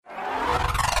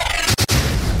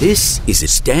This is a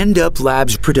Stand Up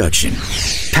Labs production,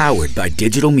 powered by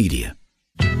digital media.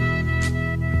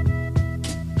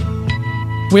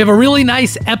 We have a really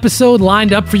nice episode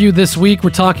lined up for you this week.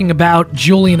 We're talking about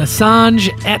Julian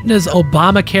Assange, Aetna's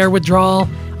Obamacare withdrawal,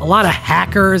 a lot of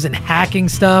hackers and hacking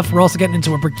stuff. We're also getting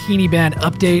into a bikini ban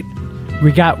update.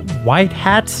 We got white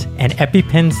hats and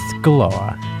EpiPens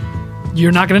galore.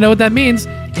 You're not going to know what that means.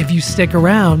 If you stick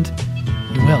around,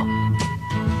 you will.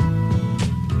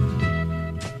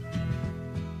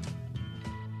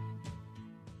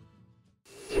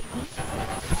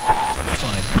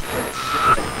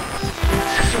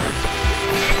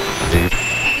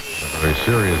 Very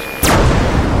serious.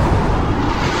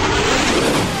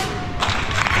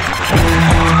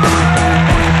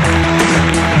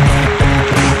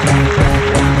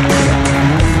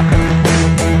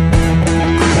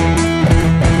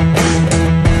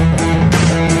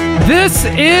 This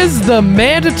is the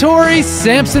Mandatory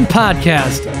Sampson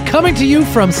Podcast, coming to you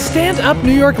from Stand Up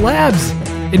New York Labs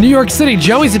in New York City.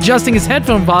 Joey's adjusting his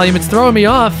headphone volume. It's throwing me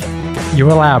off.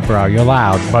 You're loud, bro. You're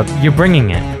loud, but you're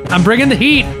bringing it. I'm bringing the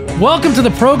heat. Welcome to the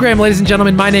program, ladies and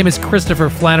gentlemen. My name is Christopher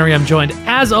Flannery. I'm joined,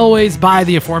 as always, by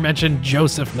the aforementioned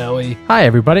Joseph Noe. Hi,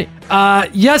 everybody.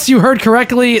 Yes, you heard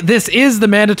correctly. This is the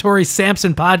Mandatory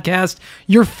Sampson Podcast,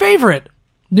 your favorite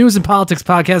news and politics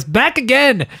podcast, back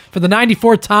again for the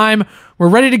 94th time. We're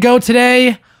ready to go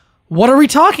today. What are we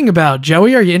talking about,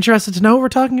 Joey? Are you interested to know what we're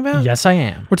talking about? Yes, I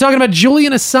am. We're talking about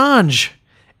Julian Assange,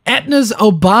 Aetna's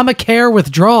Obamacare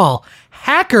withdrawal,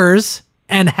 hackers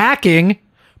and hacking,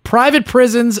 private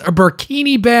prisons, a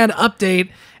bikini ban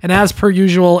update, and as per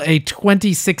usual, a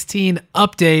 2016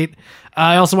 update.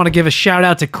 I also want to give a shout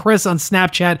out to Chris on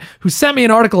Snapchat, who sent me an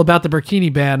article about the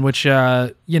bikini ban, which,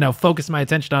 focused my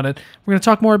attention on it. We're going to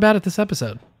talk more about it this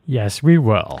episode. Yes, we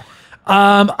will.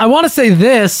 I want to say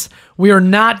this. We are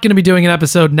not going to be doing an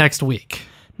episode next week.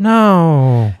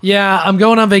 No. Yeah, I'm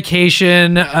going on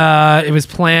vacation. It was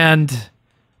planned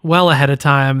well ahead of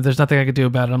time. There's nothing I could do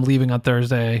about it. I'm leaving on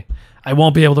Thursday. I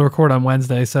won't be able to record on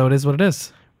Wednesday, so it is what it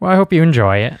is. Well, I hope you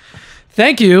enjoy it.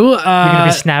 Thank you. You're going to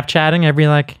be Snapchatting every,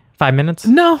 5 minutes?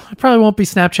 No, I probably won't be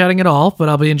Snapchatting at all, but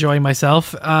I'll be enjoying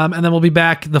myself. And then we'll be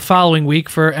back the following week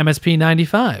for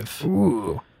MSP94.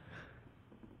 Ooh.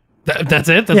 That's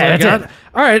it? That's all I got? It.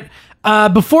 All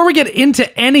right. Before we get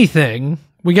into anything,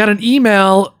 we got an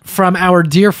email from our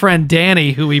dear friend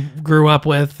Danny, who we grew up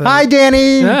with. Hi,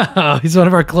 Danny. Yeah, he's one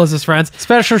of our closest friends.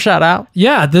 Special shout out.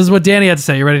 Yeah, this is what Danny had to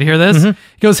say. You ready to hear this? Mm-hmm.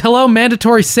 He goes, "Hello,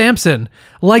 Mandatory Sampson.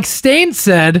 Like Stain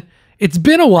said, it's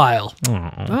been a while."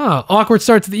 Oh, awkward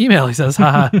start to the email, he says.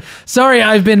 Haha. "Sorry,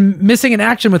 I've been missing in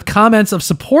action with comments of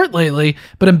support lately,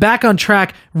 but I'm back on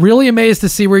track. Really amazed to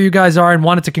see where you guys are and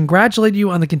wanted to congratulate you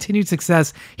on the continued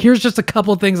success. Here's just a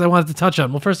couple of things I wanted to touch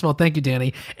on." Well, first of all, thank you,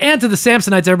 Danny. And to the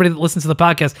Samsonites, everybody that listens to the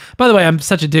podcast. By the way, I'm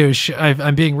such a douche.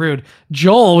 I'm being rude.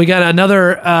 Joel, we got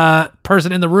another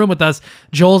person in the room with us.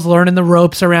 Joel's learning the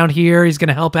ropes around here. He's going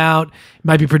to help out.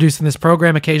 Might be producing this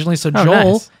program occasionally. So Joel,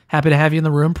 nice. Happy to have you in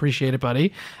the room. Appreciate it,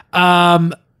 buddy.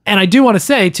 And I do want to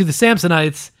say to the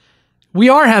Samsonites, we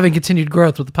are having continued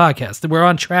growth with the podcast. We're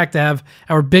on track to have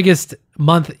our biggest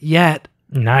month yet.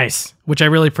 Nice. Which I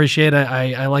really appreciate.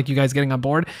 I like you guys getting on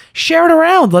board. Share it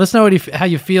around. Let us know how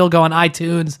you feel. Go on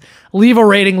iTunes. Leave a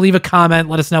rating. Leave a comment.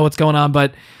 Let us know what's going on.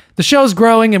 But the show's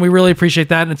growing, and we really appreciate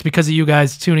that. And it's because of you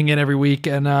guys tuning in every week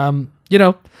and,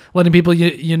 letting people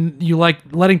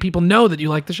letting people know that you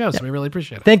like the show. So we really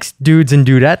appreciate it. Thanks, dudes and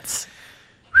dudettes.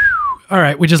 All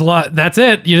right, we just lost. That's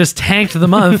it. You just tanked the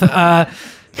month.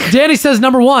 Danny says,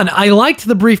 number one, I liked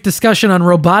the brief discussion on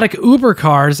robotic Uber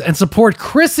cars and support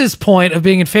Chris's point of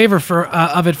being in favor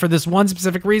of it for this one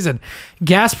specific reason.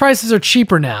 Gas prices are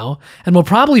cheaper now and will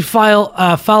probably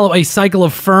follow a cycle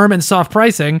of firm and soft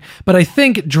pricing, but I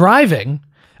think driving,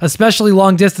 especially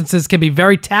long distances, can be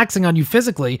very taxing on you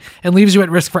physically and leaves you at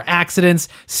risk for accidents,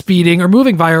 speeding, or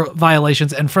moving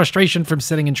violations and frustration from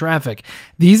sitting in traffic.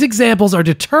 These examples are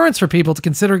deterrents for people to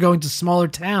consider going to smaller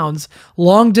towns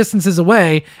long distances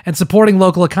away and supporting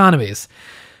local economies.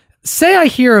 Say I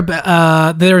hear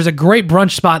about there's a great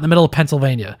brunch spot in the middle of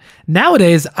Pennsylvania.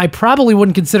 Nowadays, I probably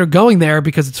wouldn't consider going there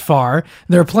because it's far.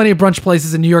 There are plenty of brunch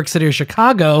places in New York City or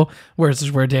Chicago, this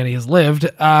is where Danny has lived,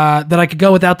 that I could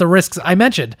go without the risks I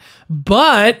mentioned.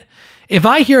 But if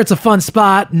I hear it's a fun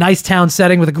spot, nice town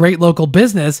setting with a great local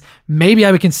business, maybe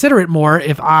I would consider it more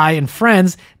if I and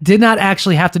friends did not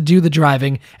actually have to do the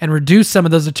driving and reduce some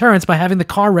of those deterrents by having the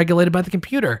car regulated by the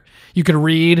computer. You could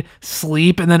read,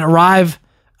 sleep, and then arrive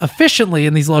efficiently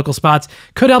in these local spots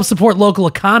could help support local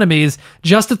economies.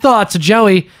 Just a thought. So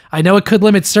Joey, I know it could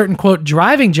limit certain, quote,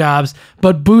 driving jobs,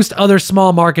 but boost other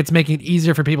small markets, making it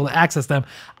easier for people to access them.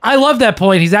 I love that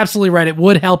point. He's absolutely right. It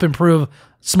would help improve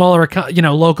smaller,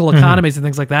 local economies and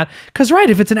things like that. Because, right,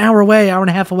 if it's an hour away, hour and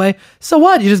a half away, so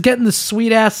what? You just get in the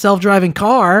sweet-ass self-driving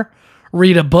car,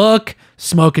 read a book,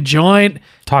 smoke a joint,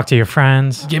 Talk to your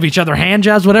friends. give each other hand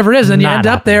jobs, whatever it is, and you end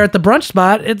up there at the brunch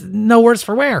spot. It's no worse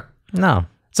for wear. No.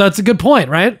 So it's a good point,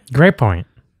 right? Great point.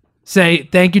 Say,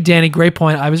 thank you, Danny. Great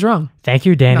point. I was wrong. Thank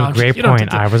you, Danny. No, Great you don't have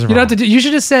point. to do- I was You wrong. don't have to do. You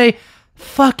should just say,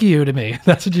 "Fuck you" to me.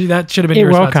 That should have been It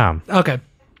your will response. come. Okay.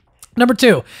 Number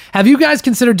 2, have you guys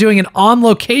considered doing an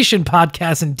on-location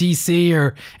podcast in DC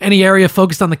or any area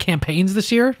focused on the campaigns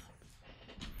this year?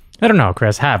 I don't know,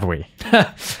 Chris. Have we?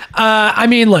 I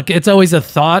mean, look, it's always a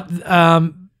thought,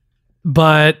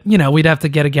 but we'd have to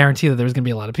get a guarantee that there's going to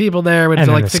be a lot of people there. We'd have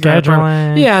And to then the figure out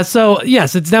scheduling. Yeah, so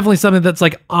yes, it's definitely something that's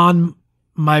like on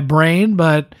my brain,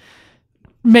 but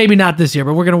maybe not this year.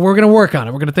 But we're gonna work on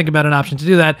it. We're gonna think about an option to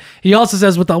do that. He also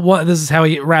says this is how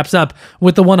he wraps up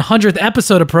with the 100th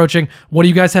episode approaching. What do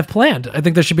you guys have planned? I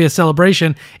think there should be a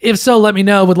celebration. If so, let me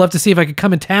know. Would love to see if I could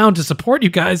come in town to support you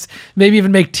guys. Maybe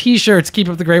even make T-shirts. Keep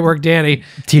up the great work, Danny.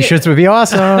 T-shirts would be I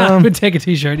awesome. would take a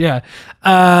T-shirt. Yeah,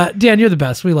 Dan, you're the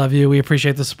best. We love you. We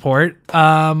appreciate the support.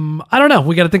 I don't know.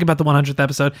 We got to think about the 100th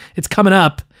episode. It's coming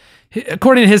up.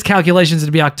 According to his calculations,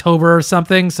 it'd be October or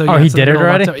something. So Oh, he did it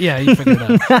already? Yeah, he figured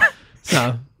it out.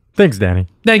 So Thanks, Danny.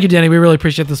 thank you, Danny. We really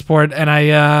appreciate the support, and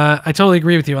I totally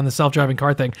agree with you on the self-driving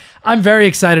car thing. I'm very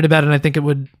excited about it, and I think it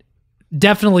would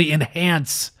definitely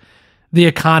enhance the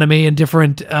economy in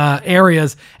different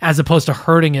areas as opposed to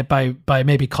hurting it by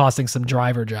maybe costing some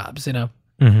driver jobs.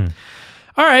 Mm-hmm.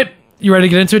 All right, you ready to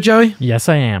get into it, Joey? Yes,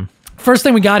 I am. First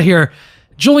thing we got here,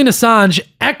 Julian Assange,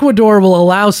 Ecuador will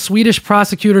allow Swedish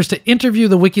prosecutors to interview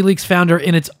the WikiLeaks founder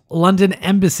in its London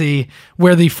embassy,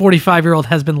 where the 45-year-old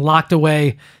has been locked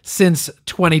away since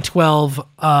 2012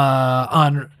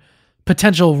 on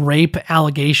potential rape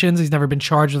allegations. He's never been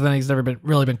charged with anything. He's never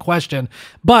really been questioned.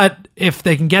 But if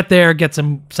they can get there, get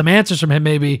some answers from him,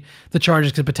 maybe the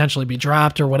charges could potentially be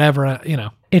dropped or whatever,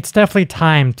 It's definitely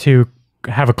time to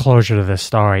have a closure to this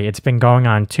story. It's been going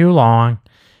on too long,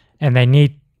 and they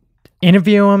need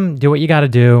interview him, do what you got to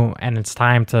do, and it's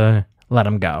time to let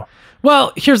him go.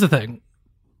 Well, here's the thing.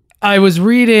 I was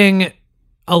reading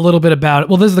a little bit about it.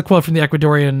 Well, this is the quote from the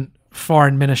Ecuadorian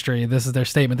Foreign Ministry. This is their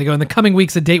statement. They go, in the coming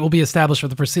weeks, a date will be established for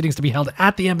the proceedings to be held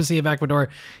at the Embassy of Ecuador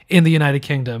in the United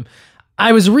Kingdom.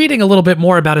 I was reading a little bit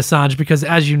more about Assange because,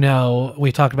 as you know,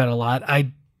 we talked about it a lot.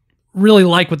 I really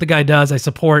like what the guy does. I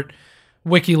support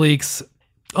WikiLeaks,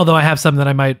 although I have some that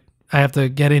I have to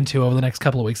get into over the next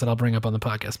couple of weeks that I'll bring up on the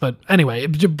podcast. But anyway,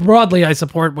 broadly, I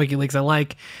support WikiLeaks. I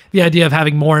like the idea of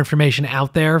having more information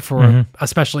out there for,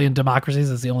 especially in democracies.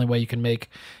 That's the only way you can make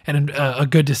a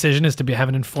good decision is to have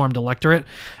an informed electorate.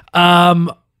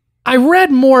 I read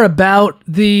more about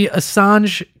the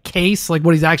Assange case, like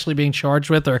what he's actually being charged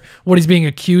with or what he's being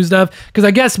accused of. Because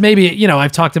I guess maybe,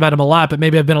 I've talked about him a lot, but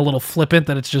maybe I've been a little flippant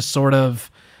that it's just sort of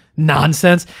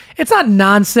nonsense. It's not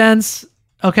nonsense.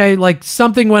 Okay, like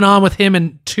something went on with him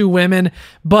and 2 women,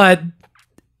 but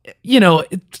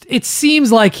it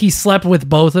seems like he slept with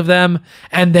both of them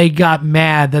and they got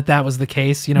mad that was the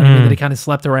case, that he kind of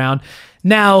slept around.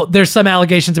 Now, there's some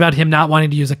allegations about him not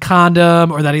wanting to use a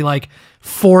condom or that he like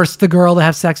forced the girl to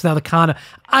have sex without a condom.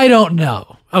 I don't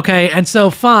know. Okay, and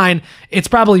so fine, it's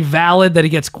probably valid that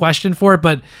he gets questioned for it,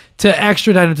 but to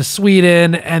extradite him to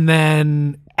Sweden and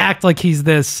then act like he's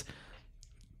this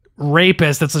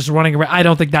rapist that's just running around, I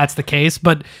don't think that's the case,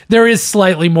 but there is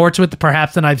slightly more to it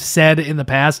perhaps than I've said in the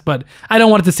past, but I don't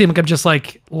want it to seem like I'm just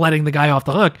like letting the guy off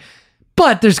the hook.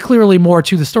 But there's clearly more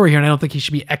to the story here, and I don't think he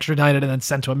should be extradited and then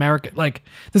sent to America. Like,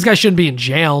 this guy shouldn't be in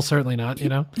jail, certainly not,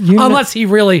 unless he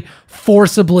really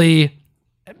forcibly,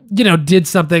 did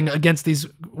something against these,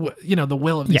 the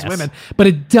will of these women. But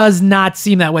it does not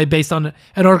seem that way based on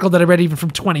an article that I read even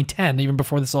from 2010, even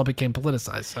before this all became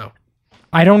politicized, so.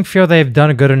 I don't feel they've done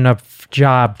a good enough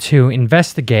job to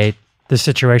investigate the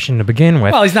situation to begin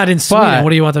with. Well, he's not in Sweden. But what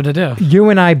do you want them to do? You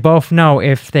and I both know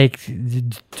if they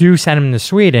do send him to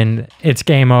Sweden, it's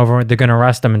game over. They're going to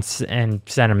arrest him and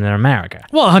send him to America.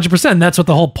 Well, 100%. That's what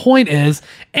the whole point is.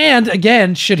 And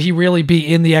again, should he really be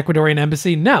in the Ecuadorian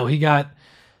embassy? No, he got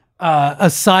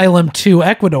asylum to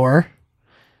Ecuador.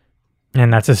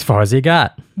 And that's as far as he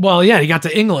got. Well, yeah, he got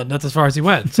to England. That's as far as he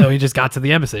went. So he just got to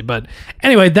the embassy. But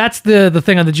anyway, that's the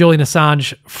thing on the Julian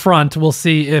Assange front. We'll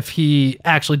see if he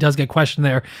actually does get questioned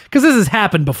there. Because this has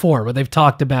happened before where they've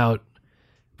talked about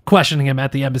questioning him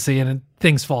at the embassy and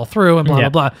things fall through and blah, blah,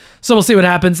 blah. So we'll see what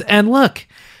happens. And look,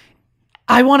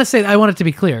 I want it to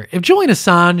be clear. If Julian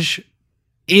Assange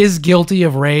is guilty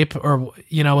of rape or,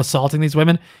 assaulting these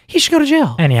women, he should go to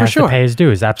jail. And he for has sure. to pay his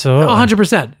dues. Absolutely.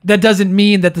 100%. That doesn't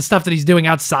mean that the stuff that he's doing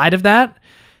outside of that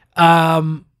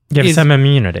Gives him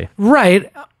immunity.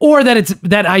 Right. Or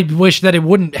that I wish that it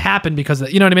wouldn't happen because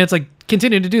of, you know what I mean? It's like,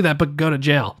 continue to do that, but go to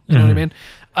jail. You know what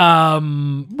I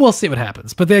mean? We'll see what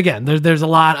happens. But again, there's a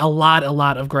lot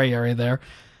of gray area there.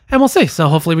 And we'll see. So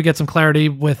hopefully we get some clarity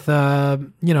with,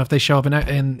 if they show up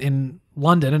in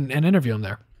London and interview him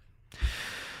there.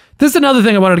 This is another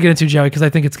thing I wanted to get into, Joey, because I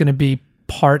think it's going to be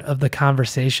part of the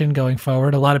conversation going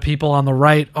forward. A lot of people on the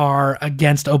right are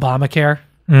against Obamacare.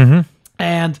 Mm-hmm.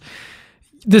 And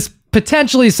this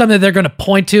potentially is something they're going to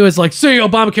point to as like, see,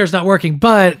 Obamacare's not working.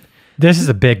 But this is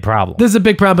a big problem.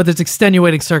 But there's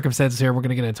extenuating circumstances here. We're going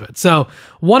to get into it. So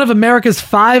one of America's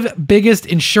 5 biggest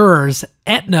insurers,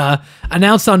 Aetna,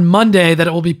 announced on Monday that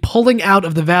it will be pulling out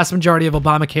of the vast majority of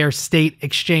Obamacare state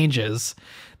exchanges.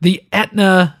 The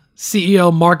Aetna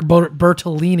CEO Mark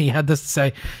Bertolini had this to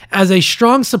say: as a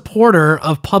strong supporter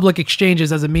of public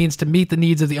exchanges as a means to meet the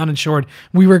needs of the uninsured,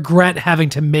 we regret having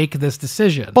to make this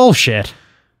decision. Bullshit.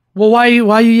 Well, why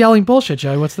are you yelling bullshit,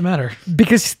 Joey? What's the matter?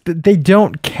 Because they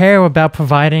don't care about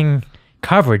providing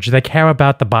coverage. They care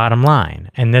about the bottom line.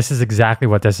 And this is exactly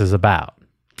what this is about.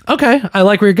 Okay, I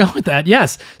like where you're going with that.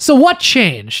 Yes. So what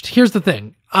changed? Here's the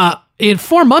thing.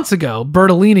 4 months ago,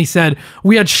 Bertolini said,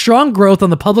 we had strong growth on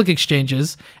the public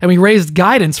exchanges and we raised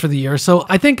guidance for the year. So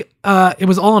I think it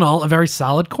was all in all a very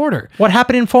solid quarter. What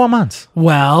happened in 4 months?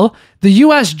 Well, the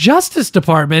U.S. Justice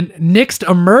Department nixed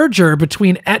a merger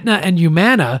between Aetna and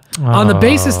Humana on the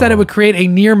basis that it would create a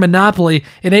near monopoly,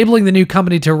 enabling the new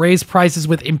company to raise prices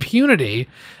with impunity.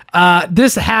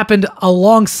 This happened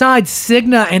alongside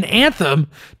Cigna and Anthem,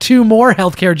 2 more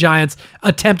healthcare giants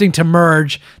attempting to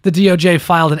merge. The DOJ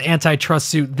filed an antitrust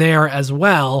suit there as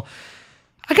well.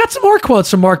 I got some more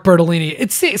quotes from Mark Bertolini.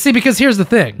 See, because here's the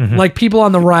thing. Like people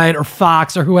on the right or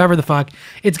Fox or whoever the fuck,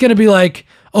 it's going to be like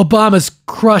Obama's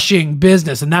crushing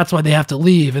business and that's why they have to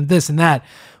leave and this and that.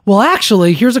 Well,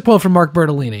 actually, here's a quote from Mark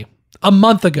Bertolini a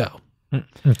month ago.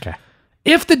 Okay.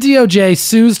 If the DOJ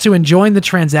sues to enjoin the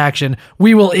transaction,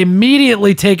 we will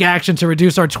immediately take action to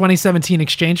reduce our 2017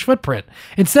 exchange footprint.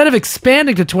 Instead of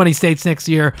expanding to 20 states next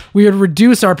year, we would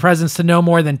reduce our presence to no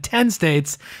more than 10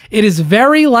 states. It is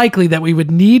very likely that we would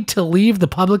need to leave the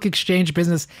public exchange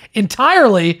business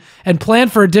entirely and plan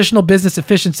for additional business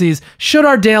efficiencies should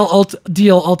our deal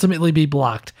ultimately be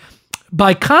blocked.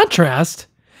 By contrast,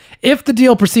 if the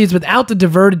deal proceeds without the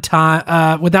diverted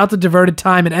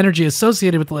time and energy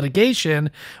associated with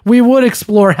litigation, we would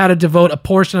explore how to devote a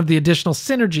portion of the additional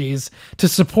synergies to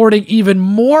supporting even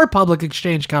more public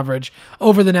exchange coverage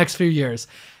over the next few years.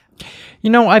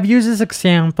 I've used this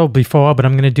example before, but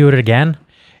I'm going to do it again.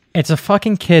 It's a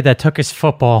fucking kid that took his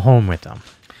football home with him.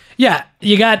 Yeah,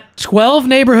 you got 12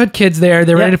 neighborhood kids there.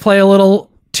 They're ready to play a little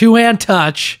two-hand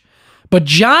touch, but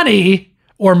Johnny,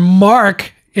 or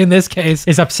Mark in this case,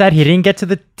 is upset he didn't get to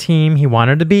the team he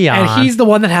wanted to be on. And he's the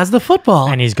one that has the football.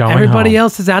 And he's going Everybody home.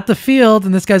 else is at the field,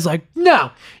 and this guy's like, no,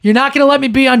 you're not going to let me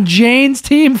be on Jane's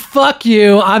team? Fuck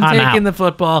you. I'm taking out. the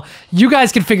football. You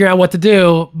guys can figure out what to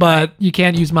do, but you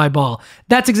can't use my ball.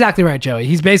 That's exactly right, Joey.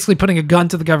 He's basically putting a gun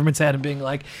to the government's head and being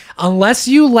like, unless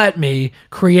you let me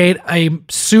create a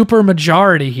super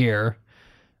majority here,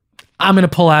 I'm going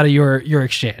to pull out of your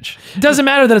exchange. It doesn't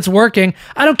matter that it's working.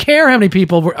 I don't care how many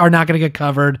people are not going to get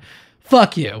covered.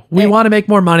 Fuck you. We want to make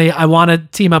more money. I want to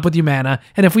team up with Humana.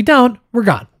 And if we don't, we're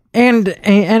gone. And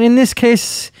in this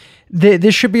case,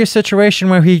 there should be a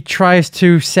situation where he tries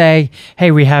to say,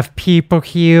 hey, we have people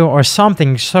here or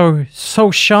something. So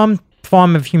some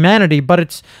form of humanity. But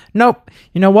it's, nope.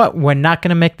 You know what? We're not going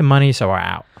to make the money, so we're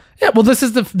out. Yeah, well, this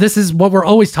is what we're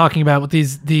always talking about with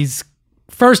these.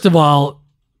 First of all,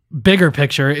 bigger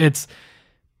picture, it's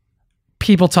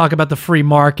people talk about the free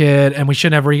market and we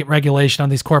shouldn't have regulation on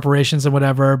these corporations and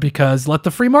whatever because let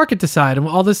the free market decide and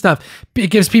all this stuff. It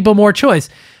gives people more choice.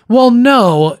 Well,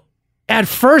 no, at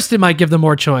first it might give them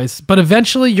more choice, but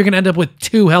eventually you're going to end up with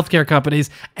 2 healthcare companies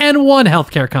and 1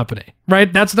 healthcare company,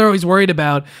 right? That's what they're always worried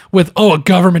about with, a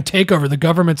government takeover. The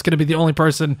government's going to be the only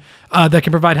person that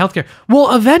can provide healthcare.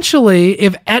 Well, eventually,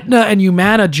 if Aetna and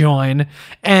Humana join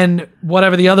and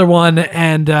whatever the other one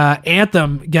and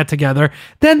Anthem get together,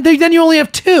 then you only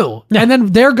have 2. Yeah. And then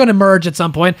they're going to merge at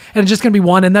some point and it's just going to be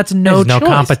 1 and that's no There's choice.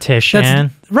 no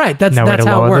competition. That's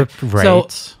how it works. So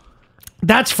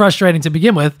that's frustrating to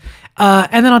begin with.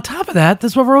 And then on top of that,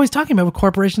 this is what we're always talking about with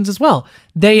corporations as well.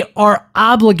 They are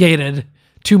obligated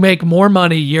to make more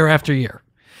money year after year.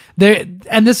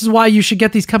 And this is why you should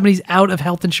get these companies out of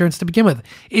health insurance to begin with.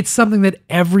 It's something that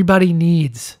everybody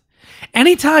needs.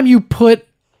 Anytime you put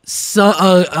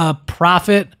a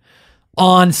profit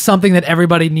on something that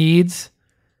everybody needs,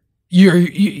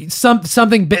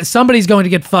 somebody's going to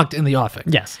get fucked in the offing.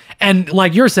 Yes. And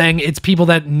like you're saying, it's people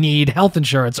that need health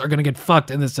insurance are going to get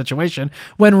fucked in this situation.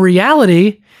 When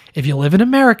reality, if you live in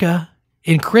America,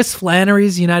 in Chris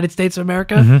Flannery's United States of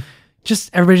America,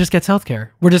 everybody just gets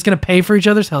healthcare. We're just going to pay for each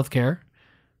other's healthcare.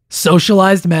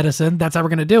 Socialized medicine. That's how we're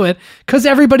going to do it. Because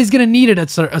everybody's going to need it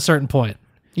at a certain point.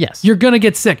 Yes. You're going to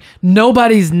get sick.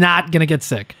 Nobody's not going to get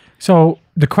sick. So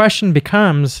the question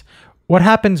becomes, what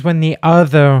happens when the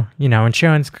other,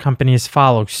 insurance companies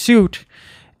follow suit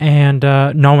and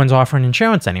no one's offering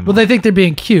insurance anymore? Well, they think they're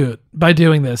being cute by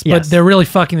doing this, but they're really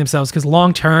fucking themselves because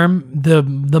long term, the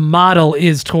model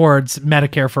is towards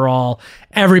Medicare for all.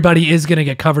 Everybody is going to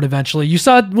get covered eventually. You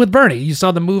saw it with Bernie. You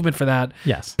saw the movement for that.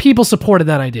 Yes. People supported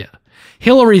that idea.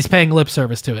 Hillary's paying lip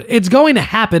service to it. It's going to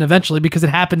happen eventually because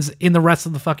it happens in the rest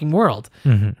of the fucking world.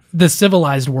 The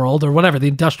civilized world or whatever, the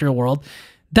industrial world.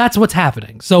 That's what's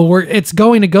happening. So it's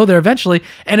going to go there eventually.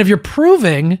 And if you're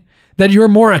proving that you're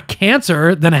more a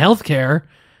cancer than a healthcare,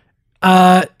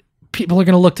 people are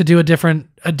going to look to do it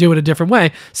a different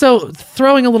way. So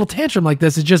throwing a little tantrum like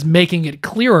this is just making it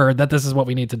clearer that this is what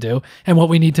we need to do and what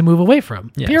we need to move away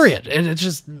from. Yes. Period. And it's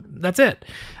just, that's it.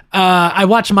 I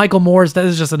watched Michael Moore's, this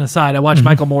is just an aside, I watched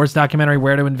Michael Moore's documentary,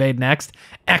 Where to Invade Next.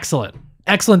 Excellent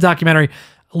documentary.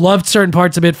 Loved certain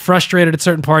parts of it, frustrated at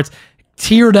certain parts,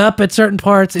 teared up at certain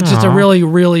parts. It's just a really,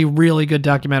 really, really good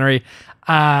documentary.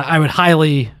 I would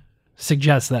highly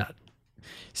suggest that.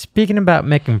 Speaking about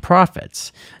making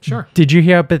profits, sure. Did you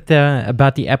hear about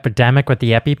the epidemic with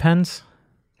the EpiPens?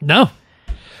 No.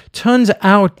 Turns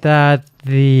out that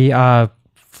the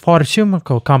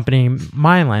pharmaceutical company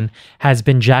Mylan has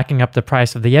been jacking up the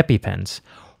price of the EpiPens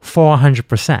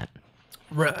 400%.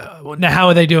 Now, how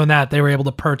are they doing that? They were able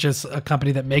to purchase a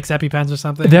company that makes EpiPens or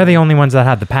something? They're the only ones that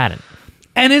had the patent.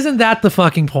 And isn't that the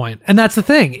fucking point? And that's the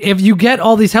thing. If you get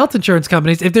all these health insurance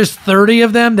companies, if there's 30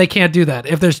 of them, they can't do that.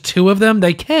 If there's 2 of them,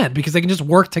 they can because they can just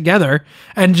work together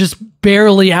and just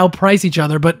barely outprice each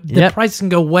other, but the price can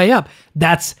go way up.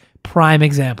 That's prime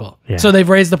example. Yeah. So they've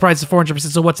raised the price to 400%.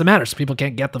 So what's the matter? So people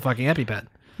can't get the fucking EpiPen.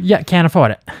 Yeah, can't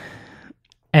afford it.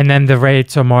 And then the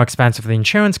rates are more expensive for the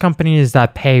insurance companies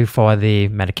that pay for the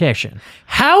medication.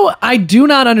 I do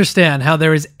not understand how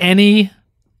there is any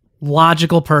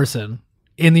logical person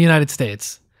in the United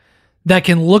States that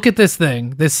can look at this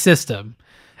system,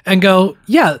 and go,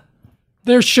 yeah,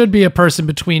 there should be a person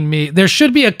between me. There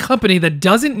should be a company that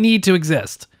doesn't need to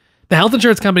exist. The health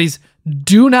insurance companies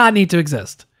do not need to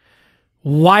exist.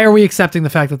 Why are we accepting the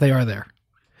fact that they are there?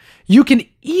 You can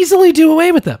easily do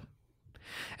away with them.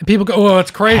 And people go, oh,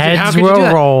 it's crazy. Heads How could you will do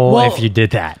that? roll if you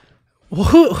did that. Well,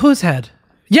 whose head?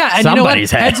 Yeah, and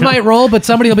somebody's you know what? Heads might roll, but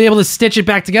somebody will be able to stitch it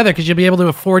back together because you'll be able to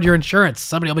afford your insurance.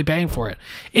 Somebody will be paying for it.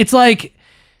 It's like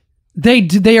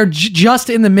they are just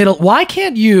in the middle. Why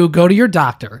can't you go to your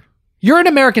doctor? You're an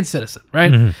American citizen,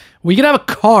 right? Mm-hmm. We could have a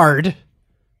card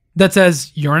that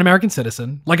says you're an American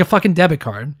citizen, like a fucking debit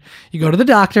card. You go to the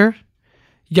doctor,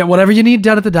 you get whatever you need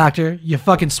done at the doctor, you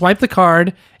fucking swipe the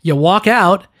card, you walk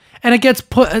out, and it gets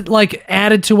put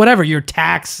added to whatever, your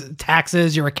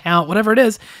taxes, your account, whatever it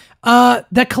is.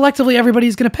 That collectively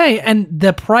everybody's going to pay. And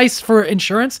the price for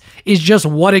insurance is just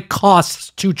what it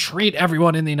costs to treat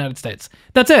everyone in the United States.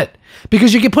 That's it.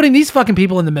 Because you get putting these fucking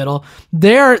people in the middle.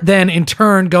 They're then in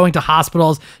turn going to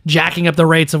hospitals, jacking up the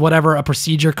rates of whatever a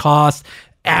procedure costs.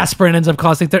 Aspirin ends up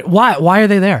costing. Why are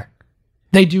they there?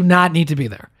 They do not need to be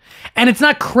there. And it's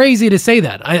not crazy to say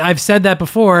that. I've said that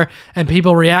before, and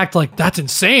people react like, that's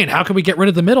insane. How can we get rid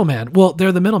of the middleman? Well,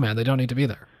 they're the middleman. They don't need to be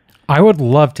there. I would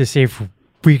love to see if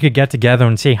we could get together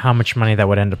and see how much money that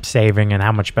would end up saving and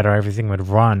how much better everything would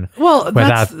run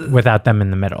without them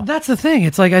in the middle. That's the thing.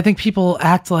 It's like, I think people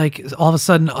act like all of a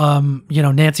sudden,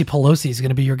 Nancy Pelosi is going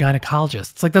to be your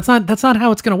gynecologist. It's like, that's not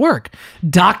how it's going to work.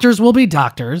 Doctors will be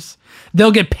doctors.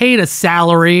 They'll get paid a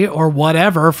salary or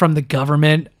whatever from the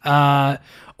government,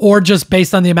 or just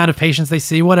based on the amount of patients they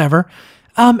see, whatever.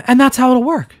 And that's how it'll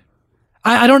work.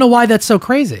 I don't know why that's so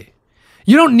crazy.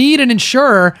 You don't need an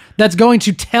insurer that's going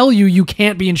to tell you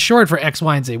can't be insured for X,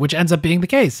 Y, and Z, which ends up being the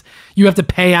case. You have to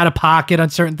pay out of pocket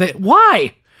on certain things.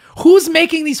 Why? Who's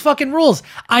making these fucking rules?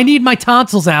 I need my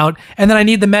tonsils out, and then I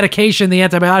need the medication, the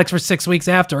antibiotics for 6 weeks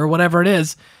after, or whatever it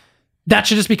is. That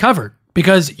should just be covered,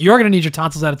 because you're going to need your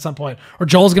tonsils out at some point, or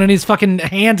Joel's going to need his fucking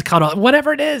hand cut off,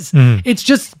 whatever it is. It's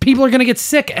just, people are going to get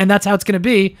sick, and that's how it's going to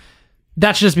be.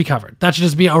 That should just be covered. That should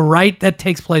just be a right that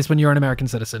takes place when you're an American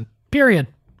citizen. Period.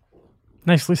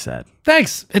 Nicely said.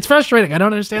 Thanks. It's frustrating. I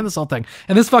don't understand this whole thing.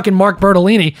 And this fucking Mark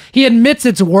Bertolini, he admits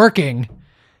it's working.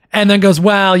 and then goes,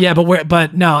 well, yeah, but we're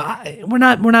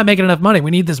not making enough money.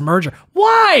 We need this merger.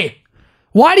 Why?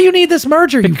 Why do you need this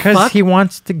merger? Because he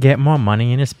wants to get more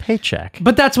money in his paycheck.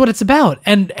 But that's what it's about.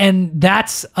 And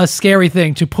that's a scary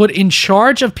thing to put in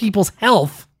charge of people's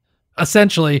health.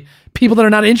 Essentially, people that are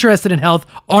not interested in health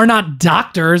are not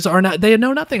doctors, they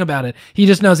know nothing about it. He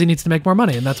just knows he needs to make more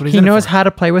money, and that's what he's He in it knows for. how to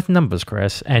play with numbers,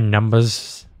 Chris, and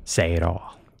numbers say it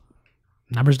all.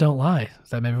 Numbers don't lie. Is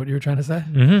that maybe what you were trying to say?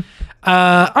 Mm-hmm.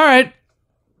 All right.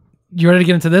 You ready to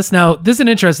get into this? Now, this is an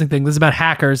interesting thing. This is about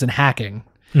hackers and hacking.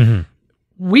 Mm-hmm.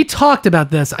 We talked about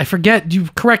this. I forget. You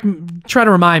try to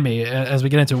remind me as we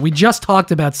get into it. We just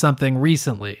talked about something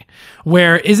recently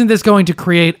where isn't this going to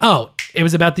create... Oh, it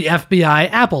was about the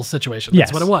FBI Apple situation.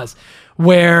 That's what it was.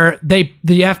 Where the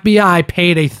FBI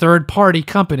paid a third-party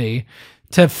company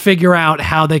to figure out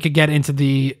how they could get into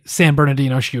the San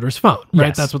Bernardino shooter's phone, right?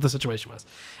 Yes. That's what the situation was.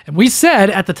 And we said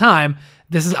at the time,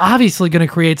 this is obviously going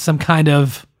to create some kind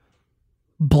of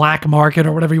black market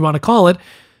or whatever you want to call it.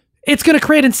 It's going to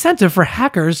create incentive for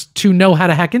hackers to know how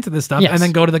to hack into this stuff and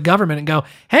then go to the government and go,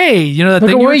 hey, you know that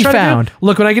thing you were trying to do?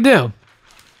 Look what I can do.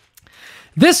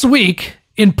 This week,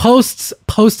 in posts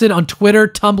posted on Twitter,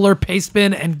 Tumblr,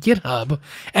 Pastebin, and GitHub,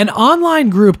 an online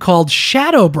group called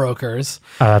Shadow Brokers.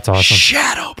 Oh, that's awesome.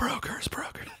 Shadow Brokers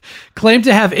claimed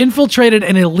to have infiltrated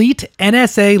an elite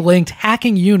NSA-linked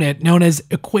hacking unit known as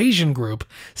Equation Group,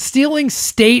 stealing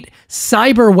state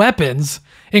cyber weapons,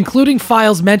 including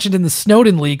files mentioned in the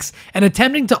Snowden leaks, and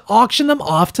attempting to auction them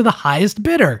off to the highest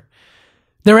bidder.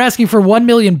 They're asking for 1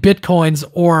 million bitcoins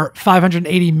or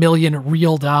 580 million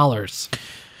real dollars.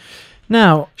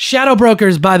 Now, Shadow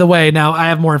Brokers, by the way, now I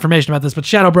have more information about this, but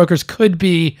Shadow Brokers could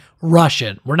be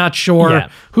Russian. We're not sure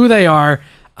who they are.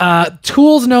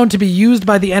 Tools known to be used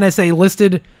by the NSA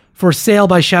listed for sale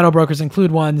by Shadow Brokers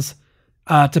include ones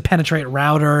to penetrate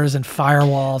routers and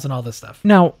firewalls and all this stuff.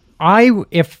 Now,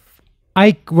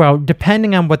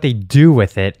 depending on what they do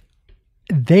with it,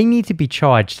 they need to be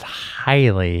charged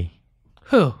highly.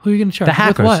 Who? Who are you going to charge? The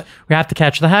hackers. With what? We have to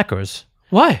catch the hackers.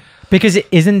 Why? Because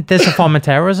isn't this a form of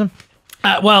terrorism?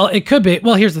 Well, it could be.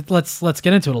 Well, let's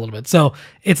get into it a little bit. So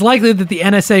it's likely that the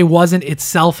NSA wasn't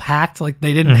itself hacked. Like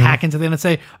they didn't hack into the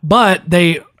NSA, but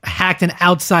they hacked an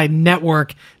outside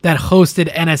network that hosted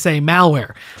NSA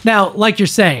malware. Now, like you're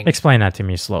saying, Explain that to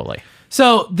me slowly.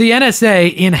 so the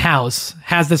NSA in-house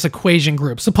has this Equation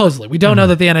Group. Supposedly, we don't know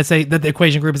that the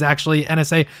Equation Group is actually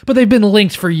NSA, but they've been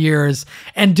linked for years,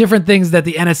 and different things that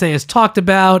the NSA has talked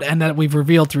about and that we've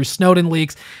revealed through Snowden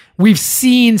leaks. We've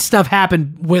seen stuff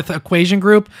happen with Equation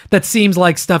Group that seems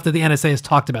like stuff that the NSA has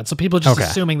talked about. So people are just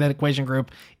assuming that Equation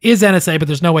Group is NSA, but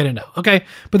there's no way to know. Okay,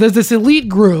 but there's this elite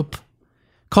group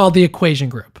called the Equation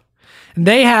Group. And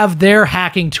they have their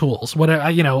hacking tools,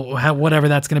 whatever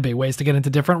that's going to be, ways to get into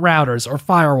different routers or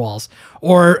firewalls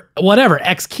or whatever,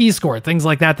 X key score, things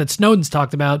like that Snowden's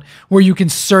talked about, where you can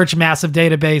search massive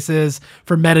databases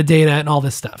for metadata and all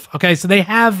this stuff. Okay, so they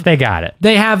got it.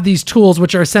 They have these tools,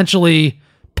 which are essentially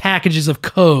packages of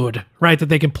code, right, that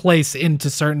they can place into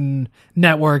certain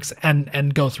networks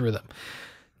and go through them.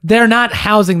 They're not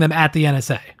housing them at the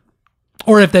NSA.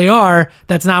 Or if they are,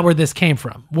 that's not where this came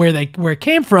from. Where it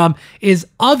came from is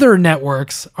other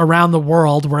networks around the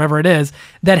world, wherever it is,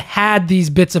 that had these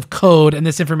bits of code and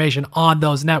this information on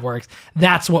those networks.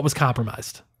 That's what was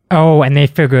compromised. Oh, and they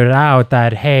figured out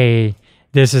that, hey,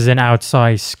 this is an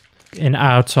outsourced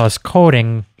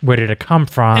coding. Where did it come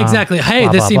from? Exactly. Hey,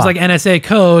 this seems like NSA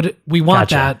code. We want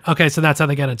that. Okay, so that's how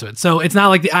they get into it. So it's not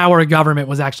like our government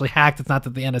was actually hacked. It's not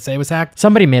that the NSA was hacked.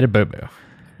 Somebody made a boo-boo.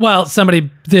 Well,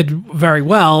 somebody did very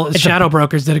well. Shadow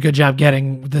Brokers did a good job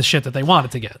getting the shit that they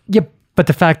wanted to get. Yeah, but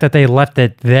the fact that they left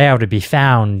it there to be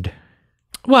found.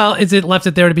 Well, is it left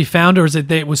it there to be found, or is it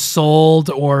that it was sold,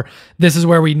 or this is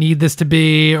where we need this to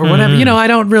be, or whatever? I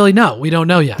don't really know. We don't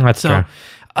know yet. That's true.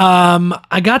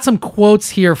 I got some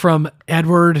quotes here from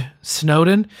Edward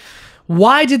Snowden.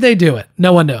 Why did they do it?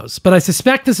 No one knows. But I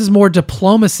suspect this is more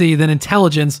diplomacy than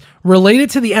intelligence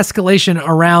related to the escalation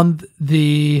around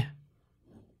the...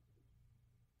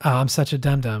 Oh, I'm such a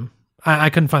dum-dum. I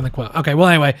couldn't find the quote. Okay, well,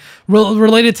 anyway,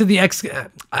 related to the...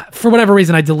 for whatever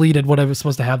reason, I deleted what I was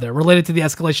supposed to have there. Related to the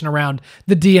escalation around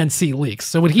the DNC leaks.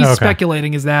 So what he's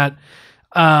speculating is that...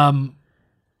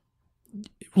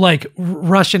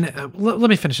 Russian... let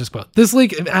me finish this quote. This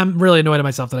leak... I'm really annoyed at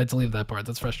myself that I deleted that part.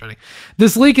 That's frustrating.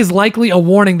 This leak is likely a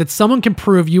warning that someone can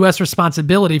prove U.S.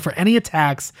 responsibility for any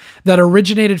attacks that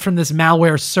originated from this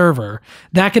malware server.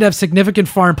 That could have significant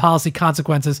foreign policy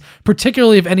consequences,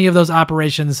 particularly if any of those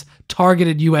operations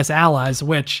targeted U.S. allies,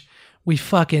 which we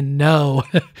fucking know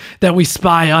that we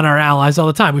spy on our allies all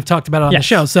the time. We've talked about it on the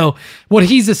show. So what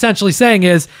he's essentially saying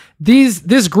is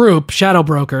this group, shadow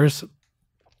brokers,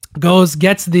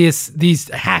 gets these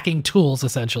hacking tools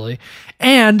essentially.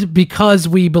 And because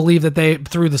we believe that they,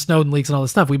 through the Snowden leaks and all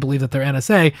this stuff, we believe that they're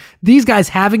NSA, these guys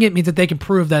having it means that they can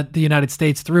prove that the United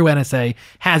States through NSA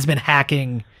has been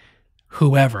hacking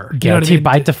whoever. Guilty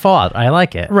by default. I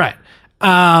like it. Right.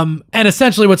 And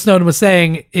essentially what Snowden was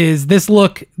saying is this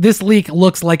leak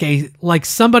looks like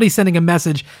somebody sending a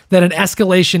message that an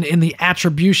escalation in the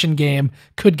attribution game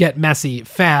could get messy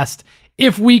fast.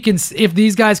 If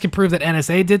these guys can prove that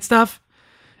NSA did stuff,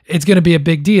 it's going to be a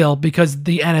big deal because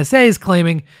the NSA is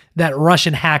claiming that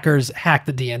Russian hackers hacked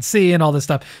the DNC and all this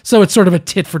stuff. So it's sort of a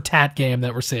tit for tat game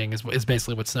that we're seeing is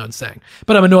basically what Snowden's saying.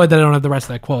 But I'm annoyed that I don't have the rest of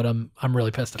that quote. I'm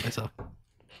really pissed at myself.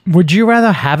 Would you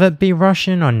rather have it be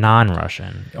Russian or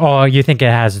non-Russian? Or you think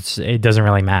it doesn't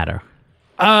really matter?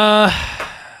 I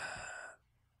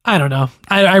don't know.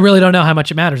 I really don't know how much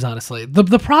it matters, honestly.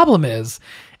 The problem is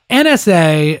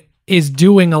NSA is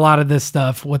doing a lot of this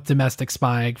stuff with domestic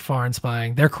spying, foreign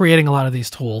spying. They're creating a lot of these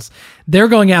tools. They're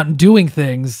going out and doing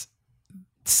things,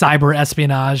 cyber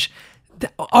espionage.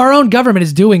 Our own government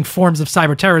is doing forms of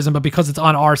cyber terrorism, but because it's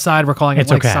on our side, we're calling it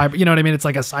cyber. You know what I mean? It's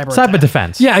like a cyber attack.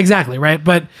 Defense. Yeah, exactly. Right.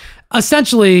 But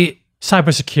essentially,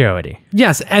 cybersecurity.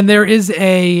 Yes. And there is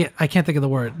I can't think of the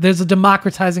word. There's a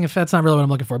democratizing effect. That's not really what I'm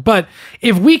looking for. But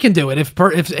if we can do it, if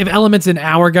elements in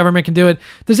our government can do it,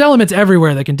 there's elements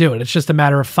everywhere that can do it. It's just a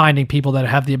matter of finding people that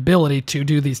have the ability to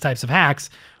do these types of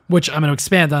hacks, which I'm going to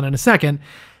expand on in a second.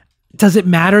 Does it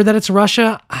matter that it's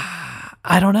Russia?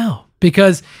 I don't know.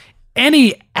 Because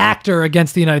any actor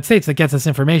against the United States that gets this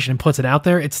information and puts it out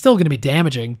there, it's still going to be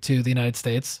damaging to the United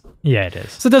States. Yeah, it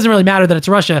is. So it doesn't really matter that it's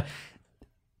Russia.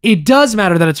 It does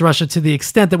matter that it's Russia to the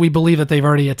extent that we believe that they've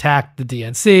already attacked the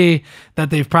DNC,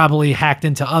 that they've probably hacked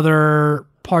into other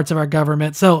parts of our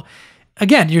government. So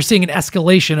again, you're seeing an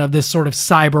escalation of this sort of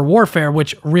cyber warfare,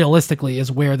 which realistically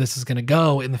is where this is going to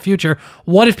go in the future.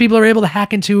 What if people are able to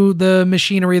hack into the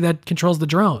machinery that controls the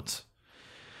drones?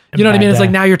 You know what I mean? It's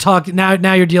like now you're talking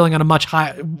now you're dealing on a much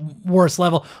worse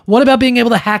level. What about being able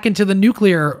to hack into the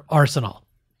nuclear arsenal?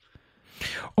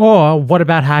 Or what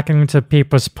about hacking into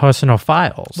people's personal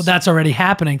files? Well, that's already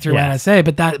happening through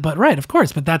NSA, but right, of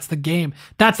course, but that's the game.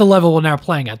 That's the level we're now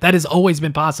playing at. That has always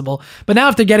been possible. But now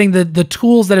if they're getting the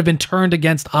tools that have been turned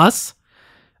against us,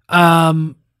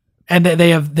 and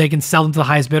they can sell them to the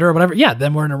highest bidder or whatever, yeah,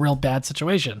 then we're in a real bad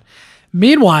situation.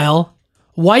 Meanwhile,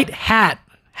 white hat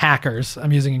hackers,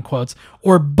 I'm using in quotes,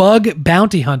 or bug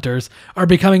bounty hunters are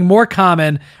becoming more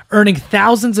common, earning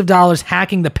thousands of dollars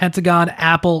hacking the Pentagon,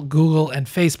 Apple, Google, and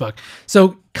Facebook.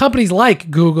 So companies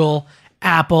like Google,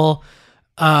 Apple,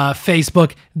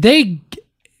 Facebook, they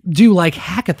do like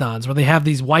hackathons where they have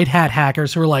these white hat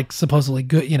hackers who are like supposedly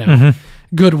good,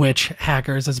 good witch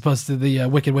hackers as opposed to the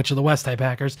Wicked Witch of the West type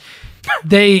hackers.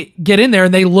 They get in there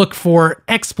and they look for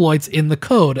exploits in the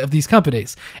code of these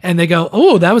companies. And they go,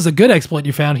 oh, that was a good exploit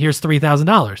you found. Here's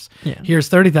 $3,000. Yeah. Here's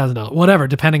 $30,000, whatever,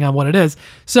 depending on what it is.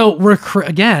 So we're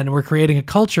creating a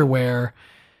culture where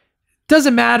it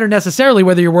doesn't matter necessarily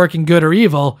whether you're working good or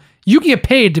evil. You can get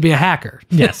paid to be a hacker.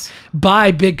 Yes.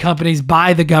 By big companies,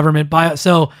 by the government,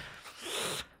 so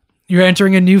you're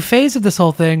entering a new phase of this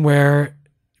whole thing where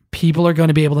people are going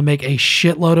to be able to make a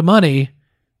shitload of money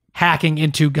hacking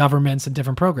into governments and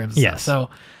different programs. Yes. So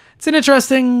it's an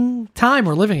interesting time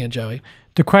we're living in, Joey.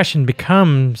 The question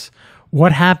becomes,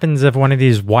 what happens if one of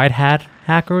these white hat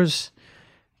hackers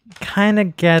kind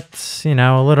of gets,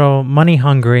 a little money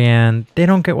hungry and they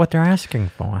don't get what they're asking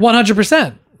for?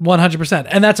 100%. 100%.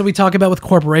 And that's what we talk about with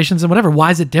corporations and whatever.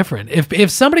 Why is it different? If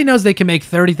somebody knows they can make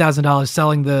 $30,000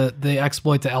 selling the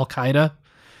exploit to Al-Qaeda,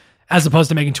 as opposed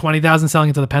to making $20,000 selling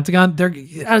it to the Pentagon,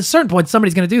 at a certain point,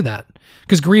 somebody's going to do that.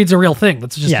 Because greed's a real thing.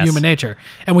 That's just human nature.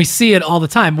 And we see it all the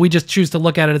time. We just choose to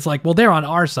look at it. It's like, well, they're on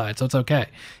our side, so it's okay.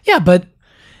 Yeah, but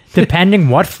depending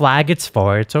what flag it's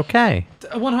for, it's okay.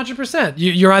 100%.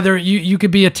 You're either you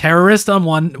could be a terrorist on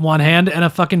one hand and a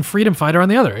fucking freedom fighter on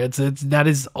the other. That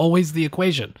is always the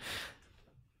equation.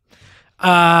 All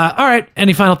right.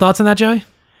 Any final thoughts on that, Joey?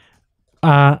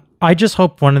 I just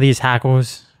hope one of these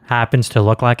hackers happens to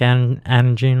look like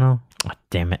Angelina. Oh,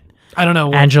 damn it. I don't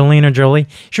know. Angelina Jolie.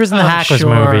 She was in the Hackers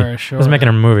movie. Sure. I was making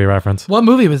a movie reference. What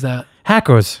movie was that?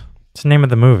 Hackers. It's the name of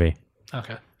the movie.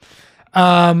 Okay.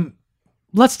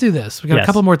 Let's do this. We got a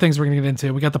couple more things we're going to get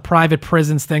into. We got the private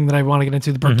prisons thing that I want to get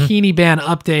into, the burkini ban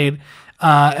update,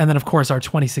 and then, of course, our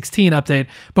 2016 update.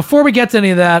 Before we get to any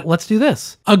of that, let's do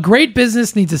this. A great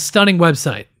business needs a stunning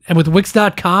website, and with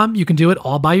Wix.com, you can do it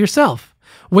all by yourself.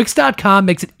 Wix.com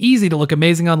makes it easy to look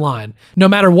amazing online, no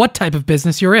matter what type of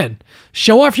business you're in.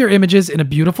 Show off your images in a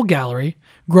beautiful gallery,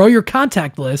 grow your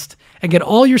contact list, and get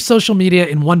all your social media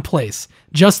in one place,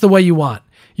 just the way you want.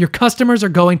 Your customers are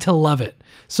going to love it.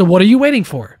 So what are you waiting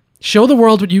for? Show the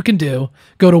world what you can do.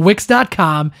 Go to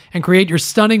Wix.com and create your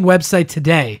stunning website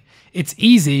today. It's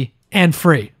easy and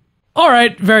free. All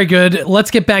right, very good. Let's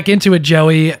get back into it,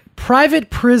 Joey. Private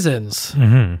prisons.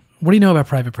 Mm-hmm. What do you know about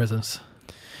private prisons?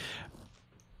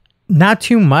 Not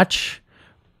too much,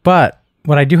 but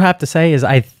what I do have to say is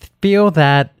I feel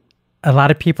that a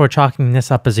lot of people are chalking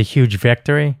this up as a huge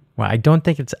victory. Well, I don't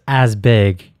think it's as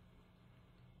big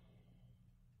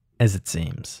as it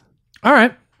seems. All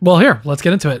right. Well, here, let's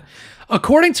get into it.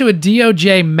 According to a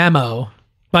DOJ memo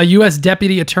by U.S.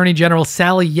 Deputy Attorney General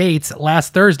Sally Yates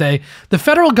last Thursday, the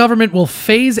federal government will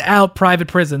phase out private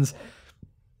prisons,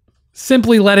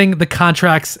 simply letting the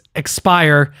contracts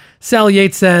expire. Sally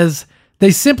Yates says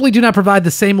they simply do not provide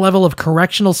the same level of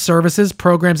correctional services,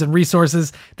 programs, and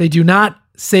resources. They do not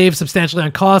save substantially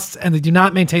on costs, and they do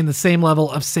not maintain the same level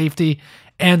of safety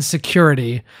and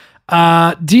security.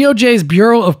 DOJ's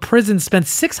Bureau of Prisons spent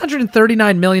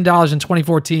 $639 million in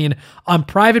 2014 on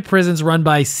private prisons run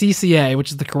by CCA, which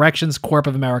is the Corrections Corp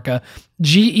of America,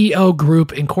 GEO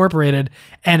Group Incorporated,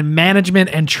 and Management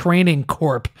and Training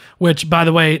Corp, which, by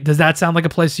the way, does that sound like a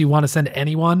place you want to send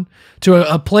anyone to?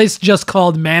 A place just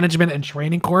called Management and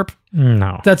Training Corp?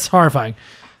 No. That's horrifying.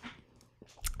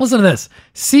 Listen to this.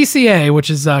 CCA, which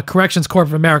is Corrections Corp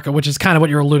of America, which is kind of what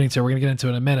you're alluding to. We're going to get into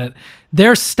it in a minute.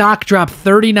 Their stock dropped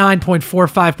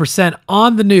 39.45%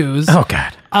 on the news. Oh,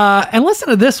 God. And listen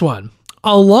to this one.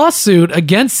 A lawsuit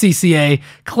against CCA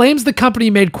claims the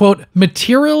company made, quote,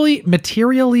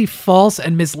 materially false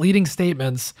and misleading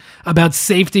statements about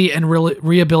safety and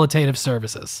rehabilitative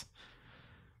services.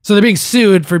 So they're being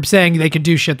sued for saying they can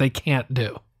do shit they can't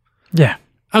do. Yeah.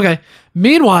 Okay.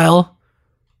 Meanwhile,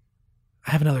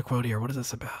 I have another quote here. What is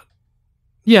this about?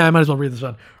 Yeah, I might as well read this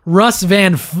one. Russ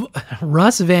Van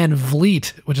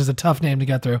Vliet, which is a tough name to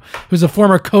get through, who's a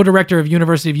former co-director of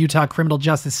University of Utah Criminal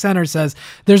Justice Center, says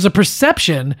there's a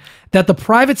perception that the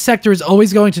private sector is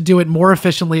always going to do it more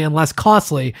efficiently and less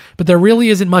costly, but there really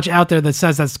isn't much out there that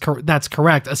says that's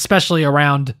correct, especially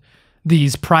around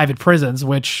these private prisons,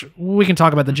 which we can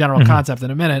talk about the general concept in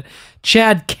a minute.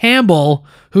 Chad Campbell,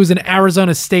 who's an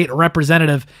Arizona state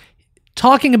representative,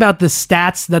 talking about the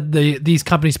stats that these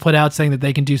companies put out, saying that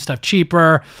they can do stuff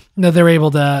cheaper, that they're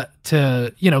able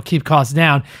to keep costs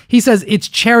down. He says it's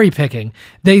cherry picking.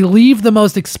 They leave the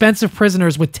most expensive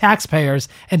prisoners with taxpayers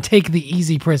and take the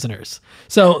easy prisoners.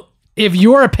 So if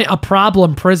you're a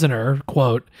problem prisoner,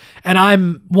 quote, and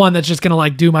I'm one that's just going to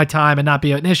like do my time and not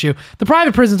be an issue, the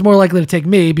private prison's more likely to take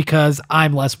me because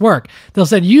I'm less work. They'll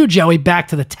send you, Joey, back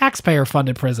to the taxpayer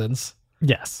funded prisons.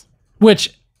 Yes.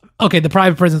 Which, okay, the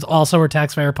private prisons also are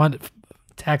taxpayer funded,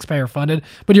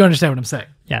 but you understand what I'm saying.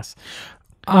 Yes.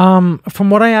 From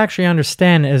what I actually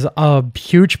understand is a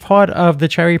huge part of the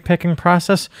cherry picking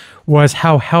process was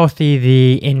how healthy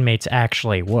the inmates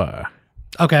actually were.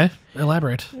 Okay,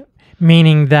 elaborate.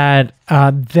 Meaning that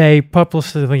they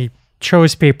purposely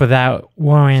chose people that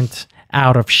weren't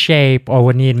out of shape or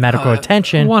would need medical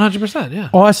attention. 100%, yeah.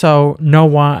 Also,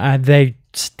 they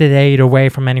stayed away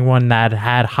from anyone that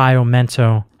had higher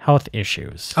mental health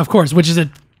issues. Of course, which is a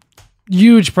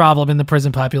huge problem in the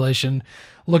prison population.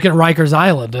 Look at Rikers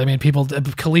Island. I mean,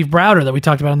 Khalif Browder that we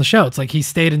talked about on the show. It's like he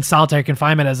stayed in solitary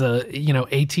confinement as a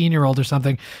 18-year-old or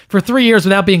something for 3 years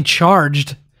without being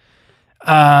charged,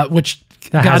 which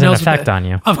that has an effect on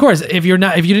you. Of course, if you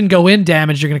didn't go in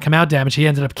damaged, you're going to come out damaged. He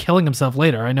ended up killing himself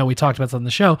later. I know we talked about that on the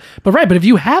show, but if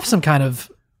you have some kind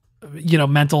of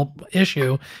mental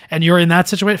issue and you're in that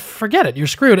situation, forget it. You're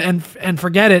screwed, and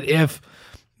forget it if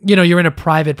you're in a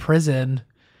private prison.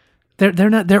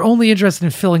 They're only interested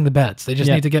in filling the beds. They just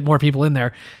need to get more people in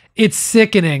there. It's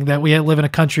sickening that we live in a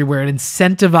country where it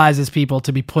incentivizes people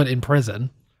to be put in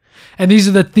prison. And these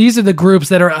are the groups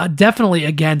that are definitely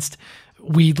against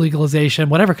weed legalization,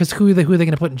 whatever, because who are they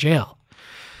going to put in jail?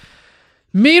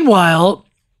 Meanwhile,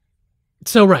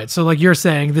 so like you're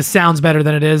saying, this sounds better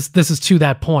than it is. This is to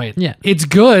that point. Yeah. It's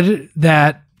good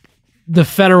that the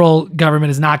federal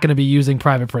government is not going to be using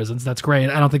private prisons. That's great.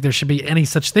 I don't think there should be any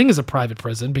such thing as a private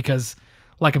prison because,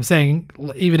 like I'm saying,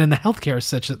 even in the healthcare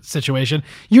situation,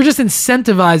 you're just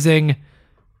incentivizing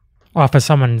off of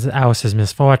someone else's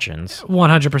misfortunes.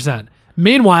 100%.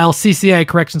 Meanwhile, CCA,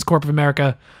 Corrections Corp of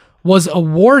America, was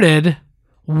awarded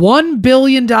 $1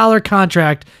 billion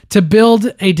contract to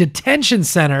build a detention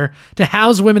center to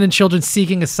house women and children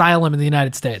seeking asylum in the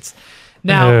United States.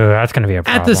 Now, Ooh, that's going to be a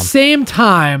problem. at the same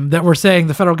time that we're saying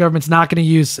the federal government's not going to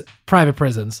use private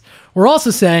prisons, we're also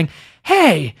saying,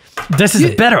 hey, this is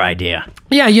a better idea.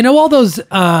 yeah, you know all those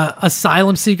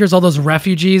asylum seekers, all those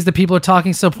refugees that people are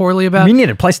talking so poorly about? We need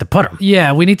a place to put them.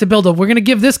 Yeah, we need to we're going to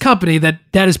give this company that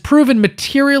has proven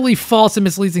materially false and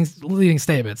misleading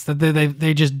statements, that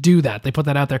they just do that. They put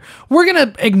that out there. We're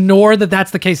going to ignore that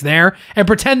that's the case there and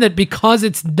pretend that because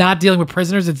it's not dealing with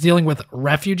prisoners, it's dealing with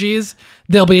refugees,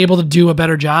 they'll be able to do a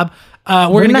better job. We're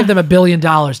going to give them $1 billion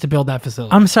to build that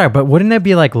facility. I'm sorry, but wouldn't there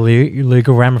be like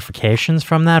legal ramifications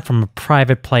from that, from a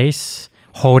private place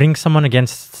holding someone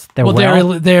against their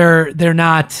will? They're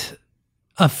not...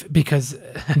 because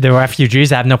the refugees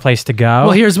have no place to go.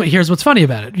 Well, here's what's funny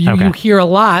about it. You hear a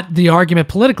lot. The argument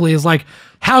politically is like,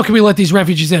 how can we let these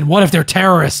refugees in? What if they're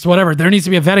terrorists? Whatever. There needs to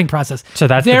be a vetting process. So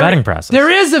that's the vetting process. There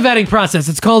is a vetting process.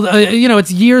 It's called,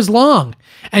 it's years long,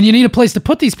 and you need a place to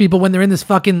put these people when they're in this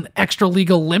fucking extra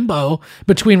legal limbo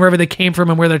between wherever they came from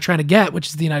and where they're trying to get, which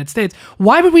is the United States.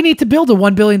 Why would we need to build a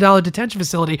 $1 billion detention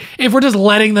facility if we're just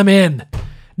letting them in?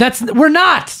 We're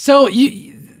not. So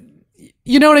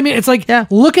you know what I mean? It's like,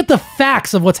 look at the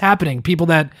facts of what's happening. People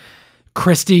that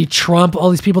Christie, Trump, all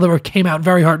these people that came out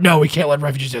very hard. No, we can't let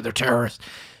refugees in. They're terrorists.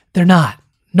 They're not.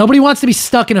 Nobody wants to be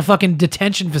stuck in a fucking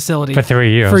detention facility for 3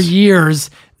 years. For years.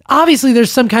 Obviously,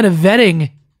 there's some kind of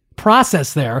vetting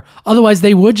process there. Otherwise,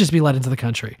 they would just be let into the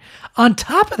country. On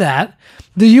top of that,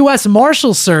 the U.S.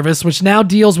 Marshals Service, which now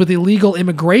deals with illegal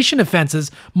immigration offenses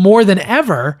more than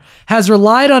ever, has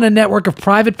relied on a network of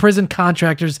private prison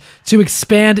contractors to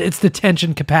expand its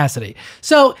detention capacity.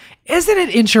 So, isn't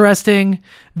it interesting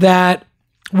that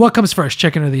what comes first,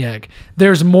 chicken or the egg?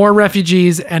 There's more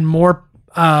refugees and more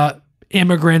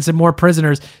immigrants and more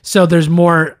prisoners, so there's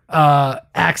more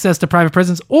access to private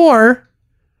prisons, or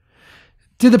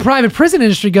did the private prison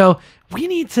industry go, we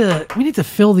need to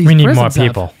fill these prisons up. We need more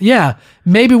people. Yeah.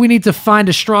 Maybe we need to find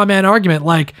a straw man argument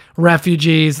like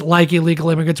refugees, like illegal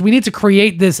immigrants. We need to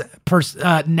create this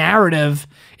narrative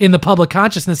in the public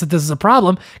consciousness that this is a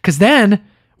problem, because then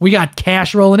we got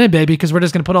cash rolling in, baby, because we're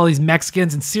just going to put all these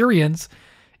Mexicans and Syrians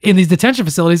in these detention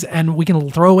facilities and we can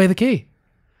throw away the key.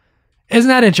 Isn't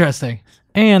that interesting?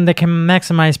 And they can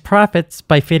maximize profits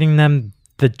by feeding them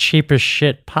the cheapest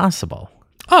shit possible.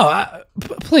 Oh,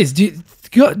 please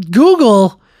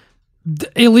Google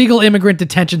illegal immigrant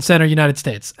detention center, United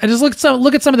States, and just look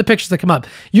at some of the pictures that come up.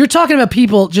 You're talking about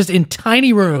people just in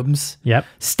tiny rooms,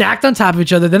 stacked on top of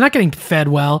each other. They're not getting fed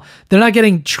well. They're not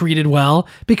getting treated well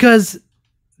because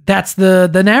that's the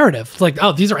narrative. It's like,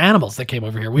 oh, these are animals that came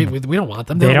over here. We don't want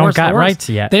them. They don't got rights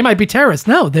yet. They might be terrorists.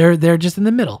 No, they're just in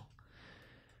the middle.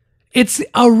 It's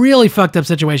a really fucked up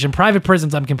situation. Private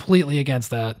prisons, I'm completely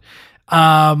against that.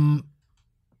 And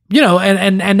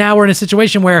now we're in a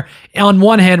situation where on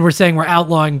one hand, we're saying we're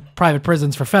outlawing private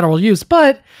prisons for federal use,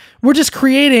 but we're just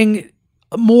creating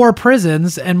more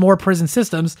prisons and more prison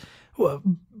systems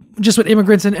just with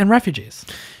immigrants and refugees.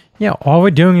 Yeah, all we're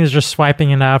doing is just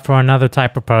swiping it out for another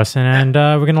type of person, and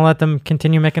we're going to let them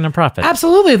continue making a profit.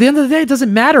 Absolutely. At the end of the day, it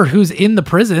doesn't matter who's in the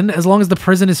prison. As long as the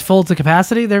prison is full to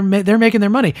capacity, they're making their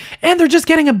money. And they're just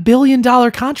getting $1 billion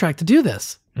contract to do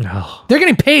this. Oh. They're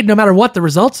getting paid no matter what the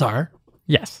results are.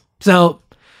 Yes. So,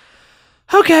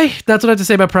 okay, that's what I have to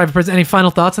say about private prison. Any final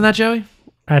thoughts on that, Joey?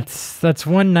 That's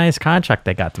one nice contract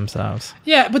they got themselves.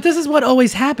 Yeah, but this is what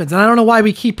always happens, and I don't know why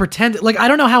we keep pretending. Like, I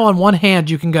don't know how on one hand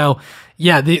you can go,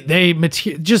 yeah, they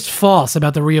just false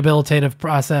about the rehabilitative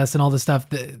process and all this stuff.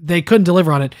 They couldn't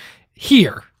deliver on it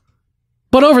here,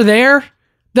 but over there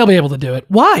they'll be able to do it.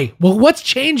 Why? Well, what's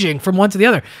changing from one to the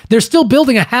other? They're still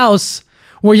building a house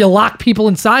where you lock people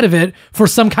inside of it for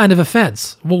some kind of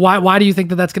offense. Well, why do you think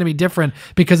that that's going to be different?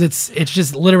 Because it's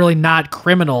just literally not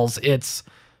criminals. It's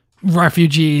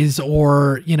refugees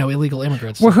or, illegal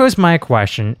immigrants. Well, here's my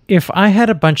question. If I had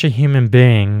a bunch of human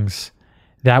beings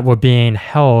that were being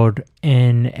held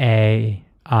in a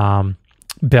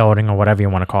building or whatever you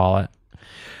want to call it,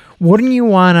 wouldn't you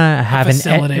want to have a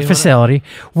facility?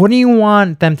 Wouldn't you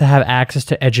want them to have access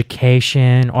to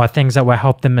education or things that will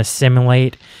help them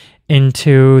assimilate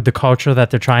into the culture that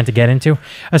they're trying to get into,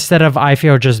 instead of, I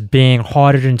feel, just being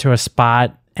hoarded into a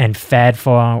spot and fed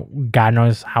for God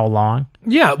knows how long?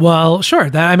 Yeah, well, sure.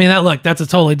 That's a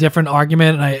totally different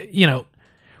argument. And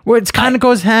well, it kind of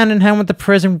goes hand in hand with the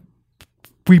prison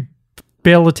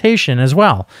rehabilitation as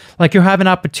well. Like, you have an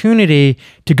opportunity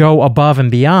to go above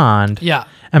and beyond. Yeah.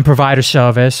 And provide a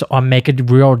service or make a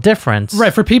real difference.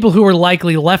 Right, for people who were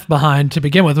likely left behind to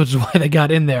begin with, which is why they got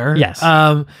in there. Yes.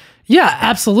 Yeah,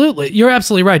 absolutely. You're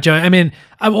absolutely right, Joe. I mean,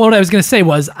 what I was going to say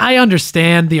was I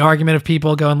understand the argument of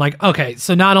people going like, okay,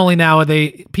 so not only now are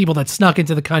they people that snuck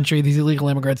into the country, these illegal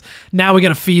immigrants, now we got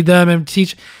to feed them and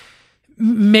teach.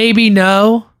 Maybe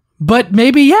no, but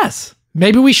maybe yes.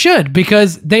 Maybe we should,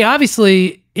 because they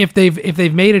obviously, if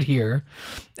they've made it here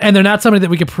and they're not somebody that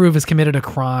we could prove has committed a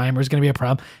crime or is going to be a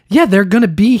problem, yeah, they're going to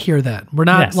be here then. We're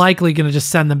not likely going to just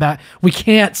send them back. We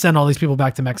can't send all these people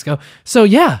back to Mexico. So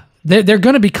yeah, they're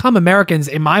going to become Americans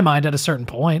in my mind at a certain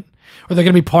point, or they're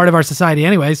going to be part of our society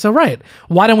anyway. So right,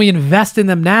 why don't we invest in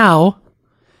them now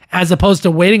as opposed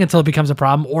to waiting until it becomes a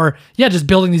problem, or just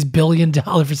building these $1 billion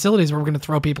facilities where we're going to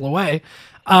throw people away.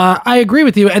 I agree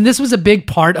with you. And this was a big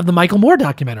part of the Michael Moore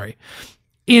documentary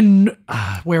in,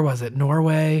 where was it?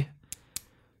 Norway?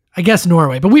 I guess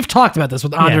Norway, but we've talked about this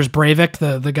with Anders Breivik,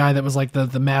 the guy that was like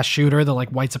the mass shooter, the like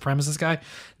white supremacist guy.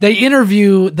 They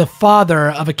interview the father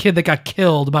of a kid that got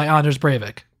killed by Anders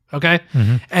Breivik. Okay.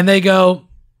 Mm-hmm. And they go,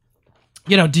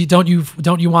 don't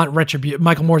you want retribution?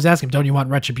 Michael Moore's asking him, don't you want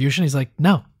retribution? He's like,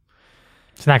 no.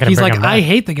 It's not going to He's bring like, him back. I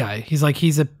hate the guy. He's like,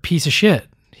 he's a piece of shit.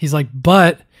 He's like,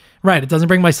 but right, it doesn't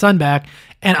bring my son back,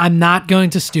 and I'm not going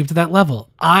to stoop to that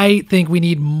level. I think we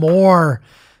need more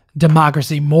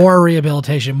democracy, more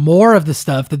rehabilitation, more of the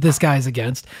stuff that this guy's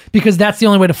against, because that's the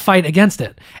only way to fight against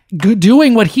it.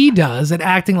 Doing what he does and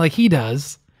acting like he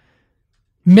does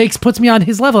puts me on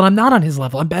his level, and I'm not on his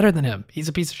level. I'm better than him. He's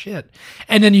a piece of shit.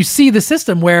 And then you see the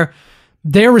system where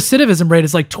their recidivism rate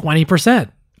is like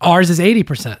 20%. Ours is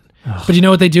 80%. Ugh. But you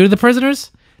know what they do to the prisoners?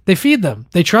 They feed them.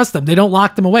 They trust them. They don't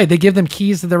lock them away. They give them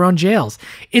keys to their own jails.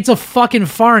 It's a fucking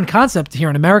foreign concept here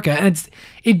in America, and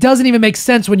it doesn't even make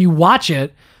sense when you watch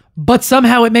it, but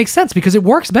somehow it makes sense because it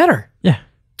works better. Yeah.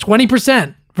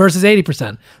 20% versus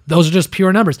 80%. Those are just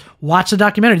pure numbers. Watch the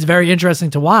documentary. It's very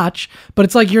interesting to watch, but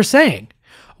it's like you're saying,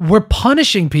 we're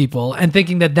punishing people and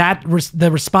thinking that the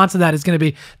response to that is going to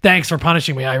be, thanks for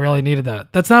punishing me. I really needed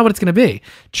that. That's not what it's going to be.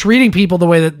 Treating people the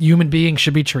way that human beings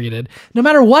should be treated, no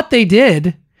matter what they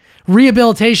did,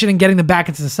 rehabilitation and getting them back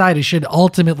into society should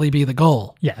ultimately be the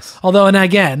goal. Yes. Although, and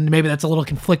again, maybe that's a little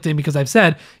conflicting because I've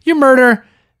said, you murder,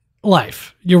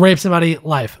 life. You rape somebody,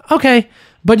 life. Okay.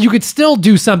 But you could still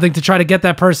do something to try to get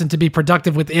that person to be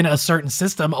productive within a certain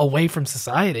system away from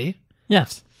society.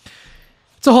 Yes.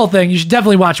 It's a whole thing. You should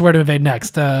definitely watch Where to Invade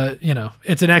Next.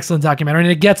 It's an excellent documentary,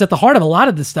 and it gets at the heart of a lot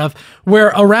of this stuff where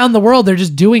around the world they're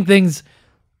just doing things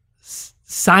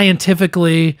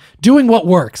scientifically, doing what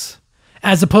works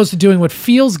as opposed to doing what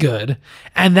feels good.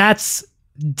 And that's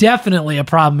definitely a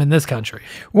problem in this country.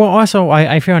 Well, also,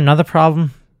 I feel another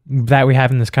problem that we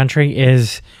have in this country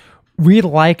is we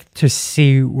like to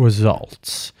see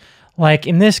results. Like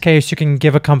in this case, you can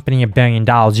give a company $1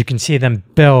 billion. You can see them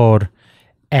build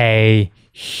a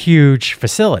huge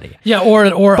facility. Yeah, or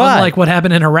unlike what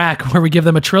happened in Iraq, where we give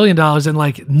them $1 trillion and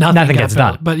like nothing gets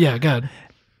done. But yeah, good.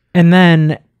 And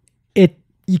then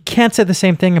you can't say the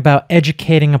same thing about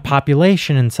educating a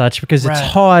population and such because it's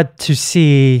hard to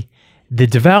see the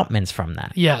developments from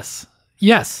that. Yes.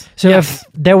 So if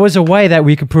there was a way that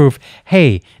we could prove,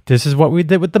 hey, this is what we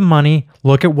did with the money.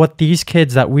 Look at what these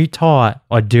kids that we taught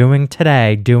are doing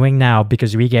today, doing now,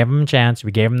 because we gave them a chance.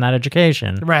 We gave them that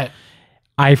education. Right.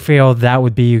 I feel that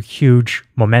would be huge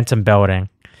momentum building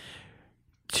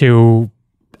to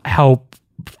help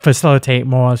facilitate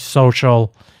more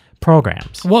social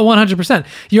programs. Well, 100%.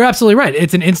 You're absolutely right.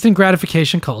 It's an instant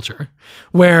gratification culture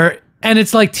where, and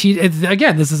it's like,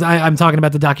 again, I'm talking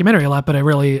about the documentary a lot, but I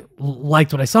really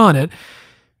liked what I saw in it.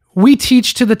 We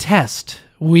teach to the test.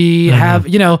 We have,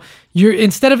 you're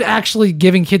instead of actually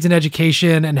giving kids an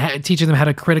education and teaching them how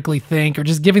to critically think or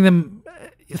just giving them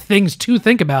things to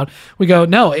think about, we go,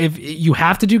 no, if you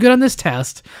have to do good on this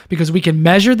test because we can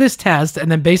measure this test,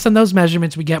 and then based on those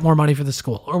measurements, we get more money for the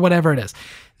school or whatever it is.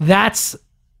 That's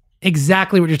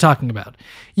exactly what you're talking about.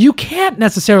 You can't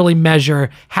necessarily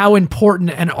measure how important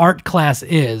an art class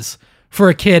is for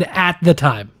a kid at the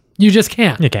time. You just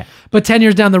can't. You can't. But 10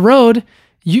 years down the road,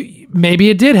 maybe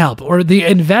it did help, or the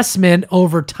investment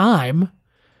over time,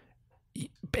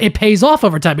 it pays off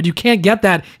over time, but you can't get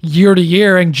that year to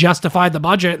year and justify the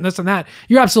budget and this and that.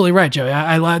 You're absolutely right, Joey.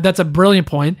 That's a brilliant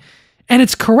point, and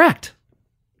it's correct.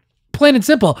 Plain and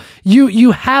simple.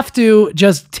 You have to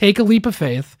just take a leap of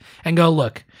faith and go,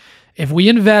 look, if we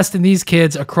invest in these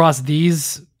kids across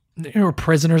these or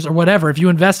prisoners or whatever, if you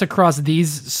invest across these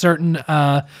certain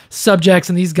subjects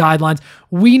and these guidelines,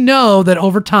 we know that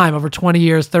over time, over 20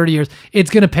 years, 30 years, it's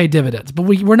going to pay dividends. But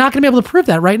we're not going to be able to prove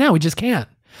that right now. We just can't.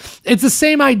 It's the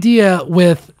same idea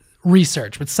with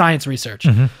research, with science research.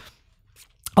 Mm-hmm.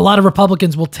 A lot of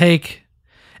Republicans will take,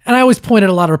 and I always point at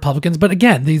a lot of Republicans, but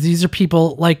again, these are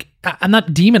people, like, I'm not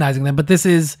demonizing them, but this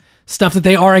is stuff that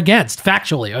they are against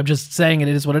factually. I'm just saying it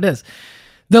is what it is.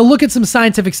 They'll look at some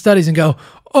scientific studies and go,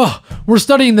 oh, we're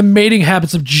studying the mating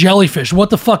habits of jellyfish. What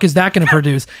the fuck is that going to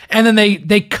produce? And then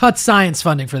they cut science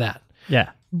funding for that. Yeah.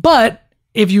 But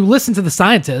if you listen to the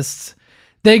scientists,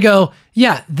 they go,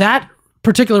 yeah, that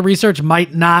particular research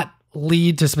might not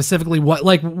lead to specifically what,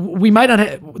 like, we might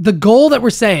not the goal that we're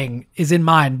saying is in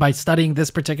mind by studying this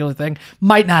particular thing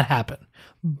might not happen.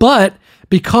 But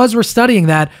because we're studying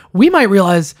that, we might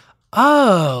realize,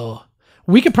 oh,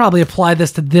 we could probably apply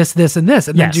this to this, this, and this,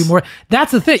 and then do more.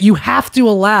 That's the thing. You have to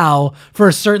allow for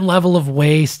a certain level of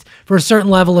waste, for a certain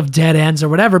level of dead ends or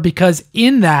whatever, because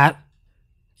in that,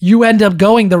 you end up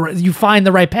you find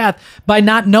the right path by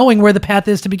not knowing where the path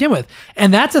is to begin with.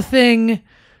 And that's a thing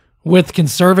with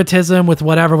conservatism, with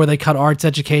whatever, where they cut arts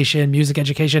education, music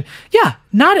education. Yeah,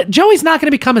 Joey's not going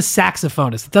to become a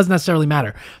saxophonist. It doesn't necessarily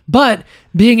matter. But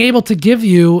being able to give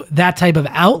you that type of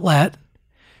outlet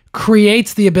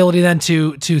creates the ability then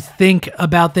to think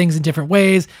about things in different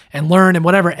ways and learn and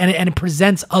whatever, and it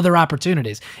presents other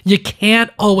opportunities. You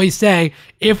can't always say,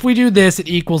 if we do this, it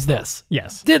equals this.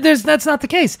 Yes. That's not the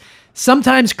case.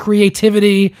 Sometimes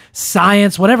creativity,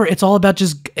 science, whatever, it's all about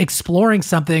just exploring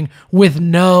something with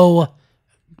no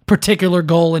particular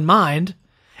goal in mind.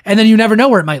 And then you never know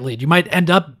where it might lead. You might end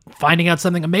up finding out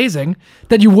something amazing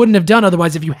that you wouldn't have done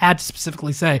otherwise if you had to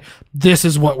specifically say, this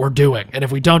is what we're doing. And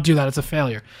if we don't do that, it's a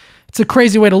failure. It's a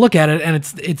crazy way to look at it. And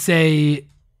it's a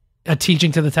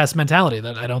teaching to the test mentality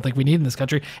that I don't think we need in this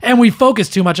country. And we focus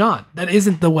too much on. That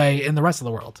isn't the way in the rest of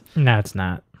the world. No, it's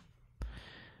not.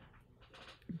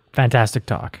 Fantastic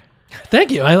talk.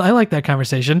 Thank you. I like that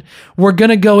conversation. We're going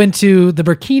to go into the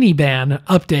burkini ban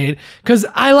update because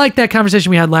I like that conversation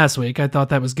we had last week. I thought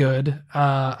that was good.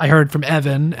 I heard from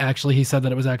Evan, actually. He said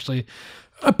that it was actually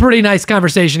a pretty nice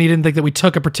conversation. He didn't think that we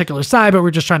took a particular side, but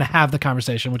we're just trying to have the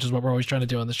conversation, which is what we're always trying to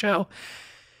do on the show.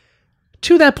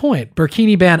 To that point,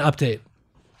 burkini ban update.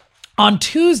 On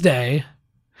Tuesday,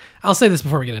 I'll say this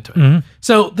before we get into it. Mm-hmm.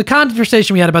 So the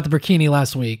conversation we had about the burkini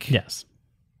last week Yes.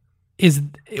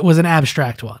 it was an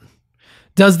abstract one.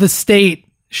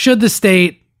 Should the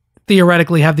state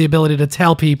theoretically have the ability to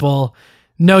tell people,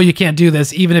 no, you can't do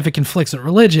this, even if it conflicts with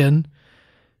religion,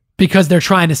 because they're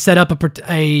trying to set up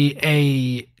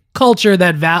a culture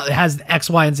that has X,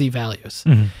 Y, and Z values?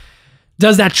 Mm-hmm.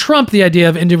 Does that trump the idea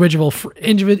of individual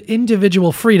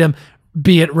freedom,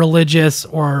 be it religious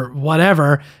or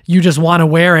whatever? You just want to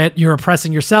wear it, you're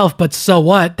oppressing yourself, but so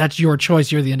what? That's your choice,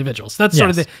 you're the individual. So that's sort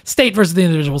of the state versus the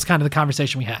individual is kind of the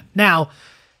conversation we had. Now,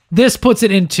 this puts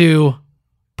it into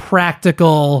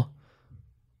practical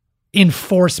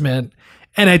enforcement,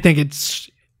 and I think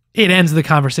it ends the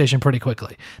conversation pretty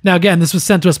quickly. Now, again, this was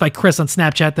sent to us by Chris on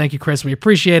Snapchat. Thank you, Chris. We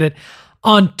appreciate it.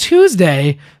 On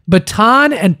Tuesday,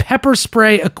 baton and pepper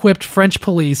spray equipped French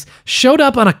police showed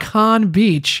up on a Cannes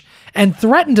beach and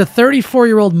threatened a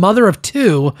 34-year-old mother of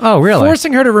two, Oh, really?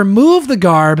 forcing her to remove the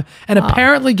garb and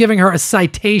apparently giving her a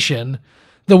citation.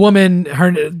 The woman,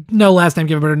 no last name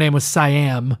given, but her name was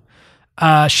Siam.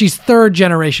 She's third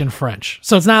generation French.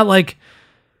 So it's not like,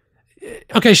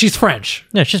 okay, she's French.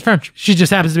 Yeah, she's French. She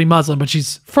just happens to be Muslim, but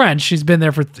she's French. She's been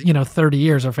there for, 30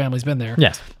 years. Her family's been there.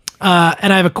 Yes.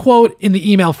 And I have a quote in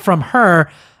the email from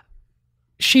her.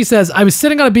 She says, I was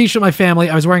sitting on a beach with my family.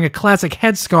 I was wearing a classic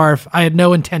headscarf. I had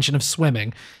no intention of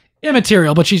swimming.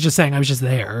 Immaterial, but she's just saying I was just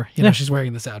there. She's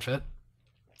wearing this outfit.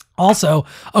 Also,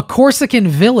 a Corsican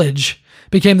village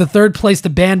became the third place to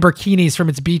ban burkinis from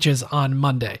its beaches on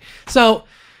Monday. So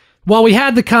while we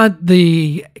had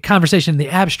the conversation in the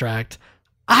abstract,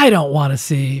 I don't want to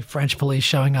see French police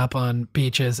showing up on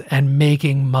beaches and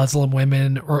making Muslim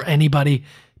women or anybody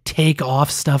take off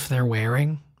stuff they're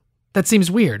wearing. That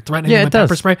seems weird. Threatening them with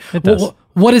pepper spray. It does.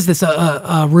 What is this?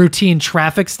 A routine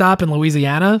traffic stop in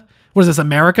Louisiana? What is this,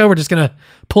 America? We're just going to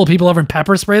pull people over and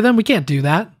pepper spray them? We can't do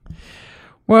that.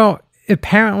 Well,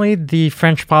 apparently the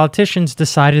French politicians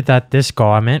decided that this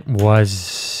garment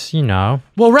was,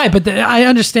 Well, right, but I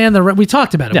understand we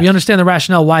talked about it. Yes. We understand the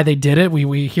rationale why they did it.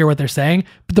 We hear what they're saying.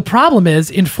 But the problem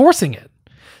is enforcing it.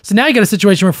 So now you got a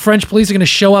situation where French police are going to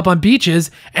show up on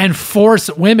beaches and force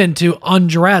women to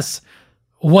undress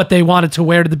what they wanted to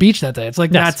wear to the beach that day. It's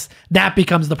like that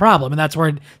becomes the problem. And that's where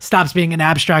it stops being an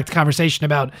abstract conversation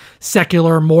about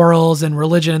secular morals and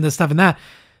religion and this stuff and that.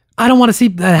 I don't want to see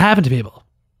that happen to people.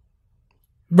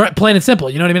 Right, plain and simple.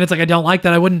 You know what I mean? It's like, I don't like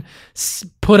that. I wouldn't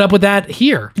put up with that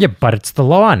here. Yeah, but it's the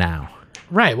law now.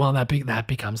 Right. Well, that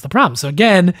becomes the problem. So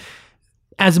again,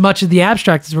 as much as the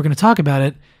abstract as we're going to talk about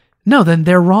it, No, then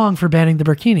they're wrong for banning the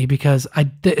burkini because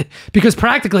because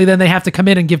practically then they have to come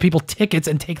in and give people tickets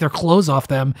and take their clothes off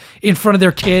them in front of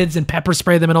their kids and pepper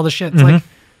spray them and all this shit. It's like,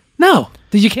 no,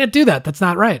 you can't do that. That's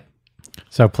not right.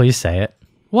 So please say it.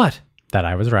 What? That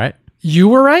I was right. You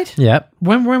were right? Yep.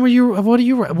 When were you? What are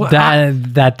you? What,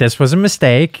 that this was a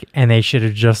mistake and they should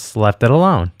have just left it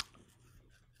alone.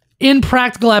 In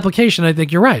practical application, I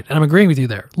think you're right, and I'm agreeing with you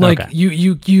there. Like Okay.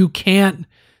 you can't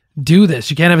do this.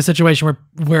 You can't have a situation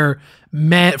where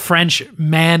French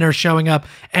men are showing up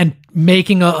and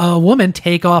making a woman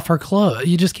take off her clothes.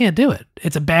 You just can't do it.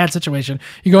 It's a bad situation.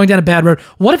 You're going down a bad road.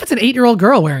 What if it's an 8-year-old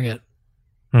girl wearing it?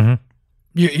 Mm-hmm.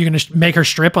 You're going to make her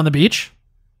strip on the beach?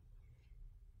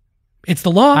 It's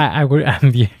the law. I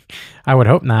would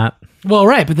hope not. Well,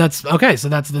 right, but that's okay. So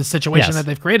that's the situation that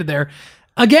they've created there.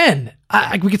 Again,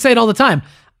 we could say it all the time.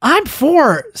 I'm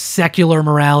for secular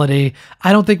morality.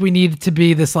 I don't think we need to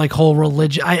be this like whole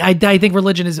religion. I think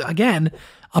religion is, again,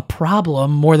 a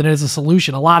problem more than it is a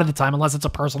solution a lot of the time, unless it's a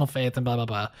personal faith and blah, blah,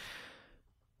 blah.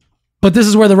 But this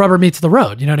is where the rubber meets the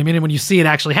road. You know what I mean? And when you see it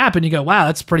actually happen, you go, wow,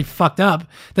 that's pretty fucked up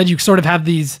that you sort of have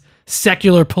these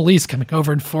secular police coming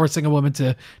over and forcing a woman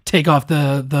to take off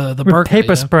the burqa.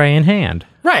 Paper spray in hand.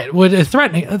 Right.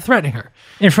 Threatening her.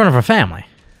 In front of a family.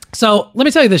 So let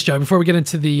me tell you this, Joe, before we get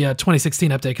into the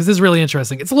 2016 update, because this is really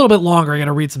interesting. It's a little bit longer. I got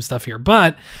to read some stuff here.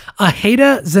 But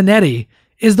Aheda Zanetti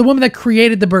is the woman that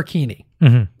created the burkini.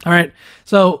 Mm-hmm. All right.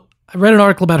 So I read an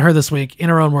article about her this week in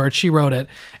her own words. She wrote it.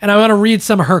 And I want to read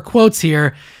some of her quotes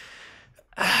here.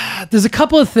 There's a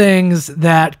couple of things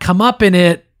that come up in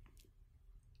it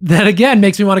that, again,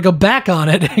 makes me want to go back on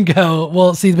it and go,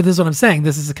 well, see, but this is what I'm saying.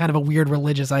 This is a kind of a weird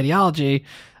religious ideology.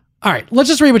 All right, let's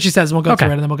just read what she says, and we'll go through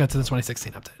it, and then we'll go to the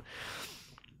 2016 update.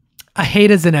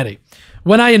 Aheda Zanetti.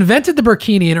 When I invented the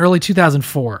burkini in early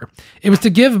 2004, it was to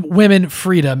give women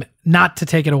freedom, not to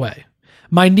take it away.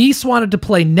 My niece wanted to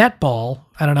play netball.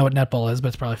 I don't know what netball is, but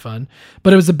it's probably fun.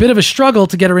 But it was a bit of a struggle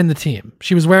to get her in the team.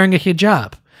 She was wearing a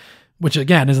hijab, which,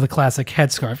 again, is the classic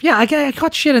headscarf. Yeah, I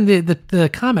caught shit in the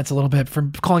comments a little bit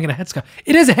from calling it a headscarf.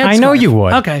 It is a headscarf. I know you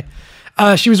would. Okay.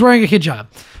 She was wearing a hijab.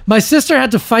 My sister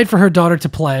had to fight for her daughter to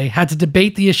play, had to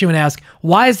debate the issue and ask,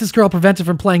 why is this girl prevented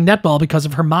from playing netball because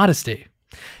of her modesty?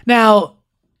 Now,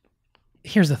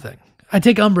 here's the thing. I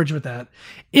take umbrage with that.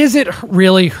 Is it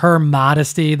really her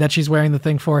modesty that she's wearing the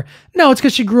thing for? No, it's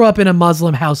because she grew up in a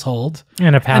Muslim household.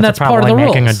 And that's part of the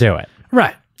making her do it.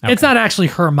 Right. Okay. It's not actually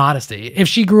her modesty. If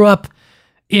she grew up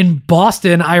in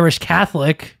Boston, Irish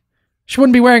Catholic, she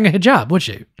wouldn't be wearing a hijab, would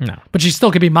she? No. But she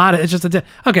still could be modest. It's just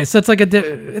okay, so it's like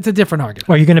it's a different argument.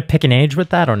 Well, are you going to pick an age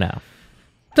with that or no?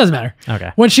 Doesn't matter.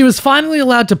 Okay. When she was finally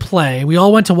allowed to play, we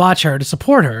all went to watch her to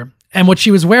support her. And what she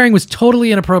was wearing was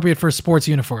totally inappropriate for a sports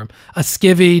uniform. A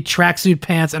skivvy, tracksuit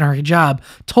pants, and her hijab,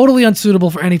 totally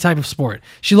unsuitable for any type of sport.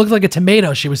 She looked like a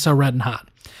tomato. She was so red and hot.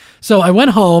 So I went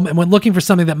home and went looking for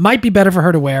something that might be better for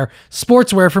her to wear,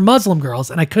 sportswear for Muslim girls,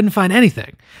 and I couldn't find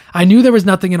anything. I knew there was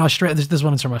nothing in Australia. This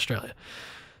woman's from Australia.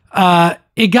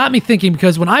 It got me thinking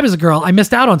because when I was a girl, I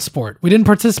missed out on sport. We didn't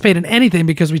participate in anything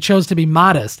because we chose to be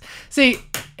modest. See,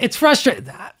 it's frustrating.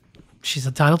 She's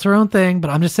entitled to her own thing, but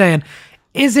I'm just saying,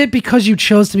 is it because you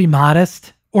chose to be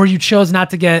modest or you chose not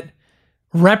to get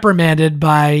reprimanded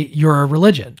by your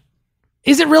religion?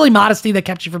 Is it really modesty that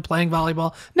kept you from playing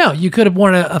volleyball? No, you could have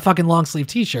worn a fucking long sleeve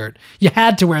t-shirt. You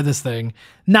had to wear this thing,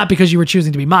 not because you were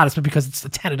choosing to be modest, but because it's the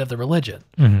tenet of the religion.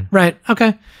 Mm-hmm. Right.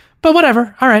 Okay. But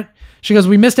whatever. All right. She goes,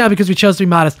 we missed out because we chose to be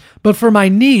modest. But for my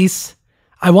niece,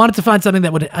 I wanted to find something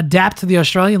that would adapt to the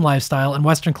Australian lifestyle and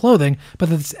Western clothing,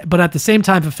 but at the same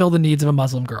time fulfill the needs of a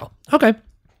Muslim girl. Okay.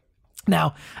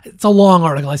 Now, it's a long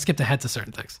article. I skipped ahead to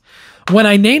certain things. When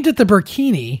I named it the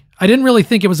burkini, I didn't really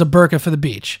think it was a burqa for the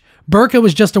beach. Burqa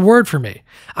was just a word for me.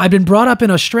 I've been brought up in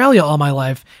Australia all my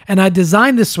life, and I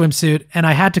designed this swimsuit, and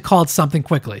I had to call it something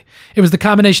quickly. It was the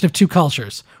combination of two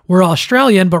cultures. We're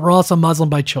Australian, but we're also Muslim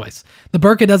by choice. The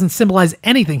burqa doesn't symbolize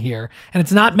anything here, and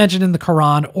it's not mentioned in the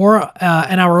Quran,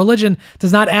 and our religion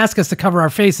does not ask us to cover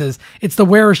our faces. It's the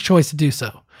wearer's choice to do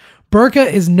so.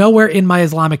 Burqa is nowhere in my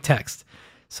Islamic text.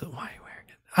 So why are you wearing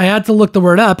it? I had to look the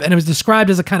word up, and it was described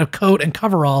as a kind of coat and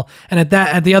coverall. And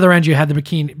at the other end, you had the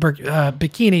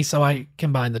bikini. So I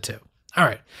combined the two. All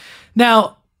right.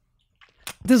 Now,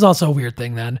 this is also a weird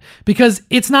thing then, because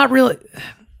it's not really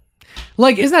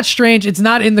like, isn't that strange? It's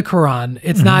not in the Quran.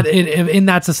 It's not in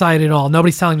that society at all.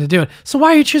 Nobody's telling you to do it. So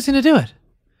why are you choosing to do it?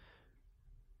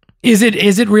 Is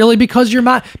it really because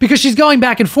because she's going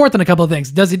back and forth on a couple of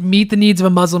things. Does it meet the needs of a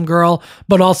Muslim girl,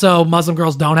 but also Muslim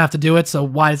girls don't have to do it? So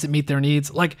why does it meet their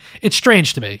needs? Like, it's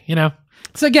strange to me, you know?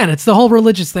 So again, it's the whole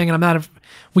religious thing, and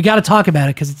we got to talk about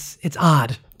it because it's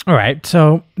odd. All right,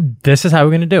 so this is how we're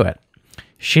going to do it.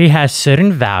 She has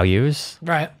certain values,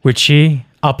 Right. which she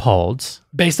upholds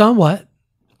Based on what?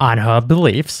 on her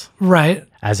beliefs Right.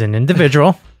 as an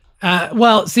individual.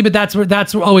 Well, see, but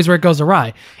that's always where it goes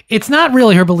awry. It's not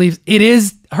really her beliefs. It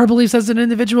is her beliefs as an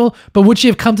individual, but would she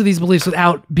have come to these beliefs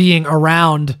without being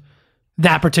around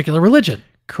that particular religion?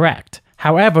 Correct.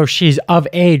 However, she's of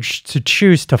age to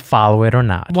choose to follow it or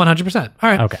not. 100%. All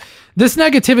right. Okay. This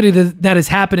negativity that is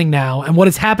happening now and what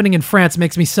is happening in France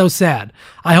makes me so sad.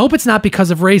 I hope it's not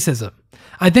because of racism.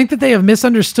 I think that they have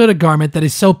misunderstood a garment that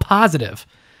is so positive.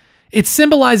 It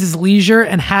symbolizes leisure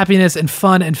and happiness and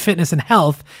fun and fitness and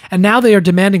health, and now they are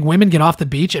demanding women get off the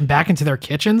beach and back into their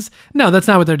kitchens? No, that's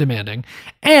not what they're demanding.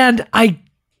 And I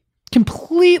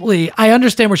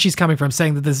understand where she's coming from,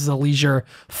 saying that this is a leisure,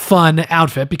 fun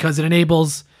outfit because it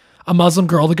enables a Muslim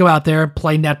girl to go out there,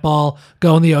 play netball,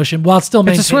 go in the ocean while still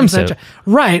maintaining It's a swimsuit.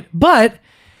 Right, but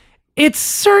it's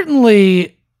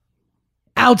certainly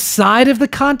outside of the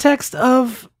context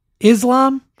of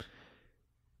Islam.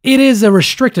 It is a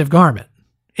restrictive garment.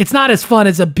 It's not as fun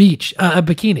as a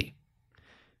bikini.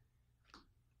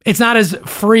 It's not as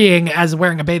freeing as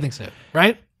wearing a bathing suit,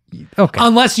 right? Okay.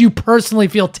 Unless you personally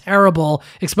feel terrible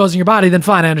exposing your body, then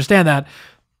fine, I understand that.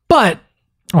 But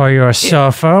Or you're a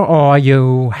surfer, or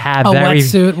you have A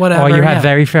wetsuit, whatever, or you have yeah.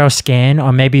 very fair skin,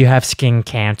 or maybe you have skin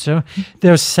cancer.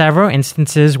 There's several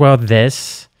instances where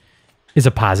this is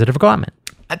a positive garment.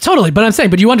 totally, but I'm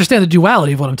saying, but you understand the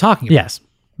duality of what I'm talking about. Yes.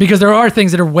 Because there are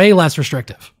things that are way less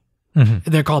restrictive.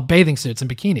 They're called bathing suits and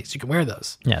bikinis. You can wear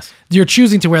those. Yes. You're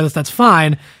choosing to wear this, that's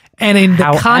fine. And in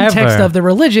the context However- of the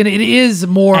religion, it is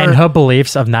more... And her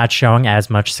beliefs of not showing as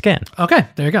much skin. Okay,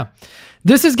 there you go.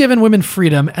 This has given women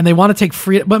freedom, and they want to take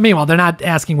freedom. But meanwhile, they're not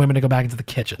asking women to go back into the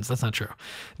kitchens. That's not true.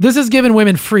 This has given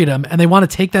women freedom, and they want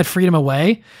to take that freedom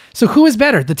away. So who is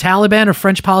better, the Taliban or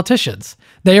French politicians?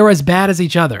 They are as bad as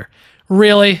each other.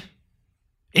 Really?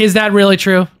 Is that really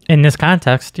true? In this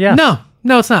context, yes. No,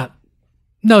 it's not.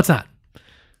 No, it's not.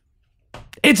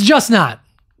 It's just not.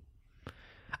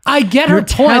 I get her You're point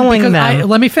telling because them-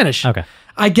 let me finish. Okay.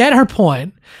 I get her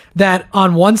point that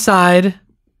on one side,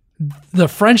 the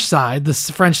French side, the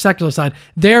French secular side,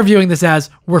 they're viewing this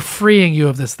as we're freeing you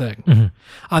of this thing.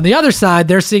 On the other side,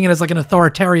 they're seeing it as like an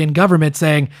authoritarian government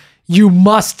saying you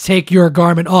must take your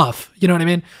garment off. You know what I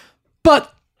mean?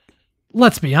 But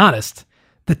let's be honest,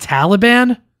 the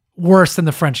Taliban worse than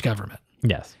the French government.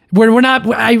 Yes. We're not.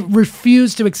 I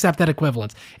refuse to accept that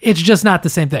equivalence. It's just not the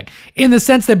same thing. In the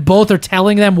sense that both are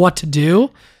telling them what to do,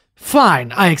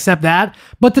 fine, I accept that.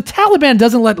 But the Taliban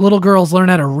doesn't let little girls learn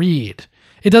how to read.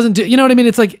 It doesn't do. You know what I mean?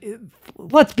 It's like,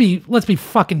 let's be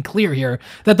fucking clear here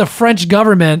that the French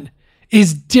government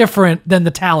is different than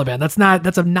the Taliban.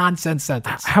 That's a nonsense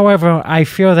sentence. However, I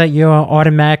feel that you're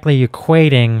automatically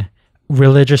equating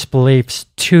religious beliefs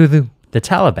to the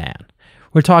Taliban.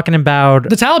 We're talking about...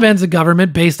 The Taliban's a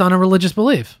government based on a religious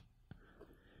belief.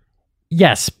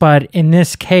 Yes, but in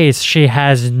this case, she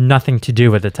has nothing to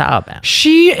do with the Taliban.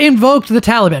 She invoked the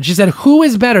Taliban. She said, who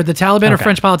is better, the Taliban or Okay.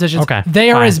 French politicians? Okay, They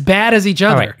are fine. as bad as each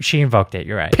All other. right, she invoked it.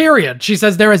 You're right. Period. She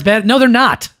says they're as bad. No, they're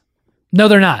not. No,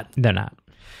 they're not. They're not.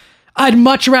 I'd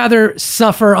much rather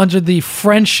suffer under the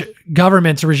French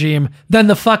government's regime than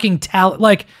the fucking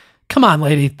Like, come on,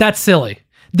 lady. That's silly.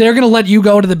 They're going to let you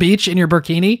go to the beach in your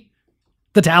burkini?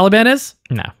 The Taliban is?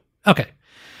 No. Okay.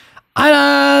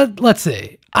 Let's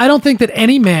see. I don't think that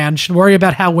any man should worry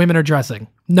about how women are dressing.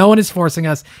 No one is forcing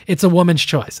us. It's a woman's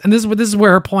choice. And this is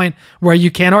where her point, where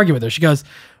you can't argue with her. She goes,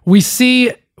 we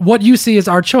see what you see is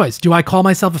our choice. Do I call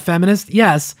myself a feminist?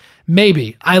 Yes,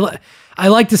 maybe. I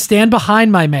like to stand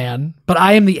behind my man, but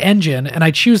I am the engine and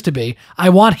I choose to be. I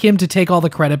want him to take all the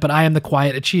credit, but I am the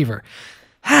quiet achiever.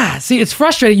 See, it's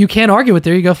frustrating. You can't argue with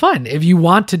her. You go, fine. If you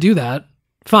want to do that,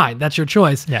 fine. That's your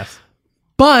choice. Yes.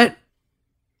 But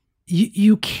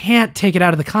you can't take it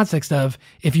out of the context of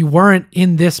if you weren't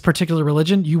in this particular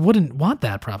religion, you wouldn't want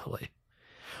that probably.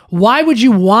 Why would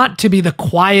you want to be the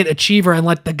quiet achiever and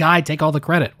let the guy take all the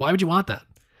credit? Why would you want that?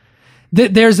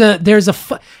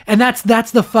 And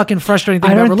that's the fucking frustrating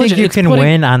thing I about don't religion. think you It's can putting-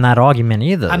 win on that argument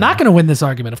either. I'm not going to win this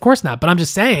argument. Of course not. But I'm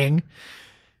just saying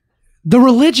the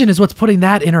religion is what's putting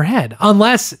that in her head.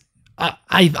 Unless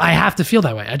I have to feel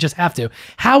that way. I just have to.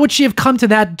 How would she have come to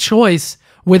that choice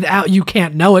without, you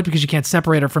can't know it because you can't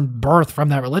separate her from birth from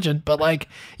that religion. But like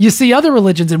you see other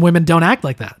religions and women don't act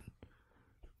like that.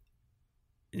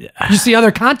 You see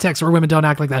other contexts where women don't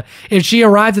act like that. If she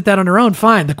arrives at that on her own,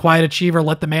 fine. The quiet achiever,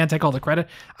 let the man take all the credit.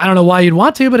 I don't know why you'd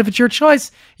want to, but if it's your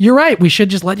choice, you're right. We should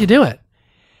just let you do it.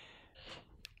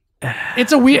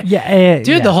 It's a weird, Yeah, dude,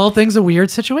 yeah. the whole thing's a weird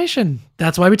situation.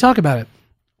 That's why we talk about it.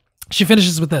 She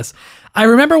finishes with this. I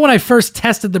remember when I first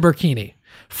tested the burkini.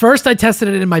 First, I tested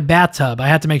it in my bathtub. I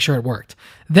had to make sure it worked.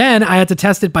 Then I had to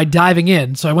test it by diving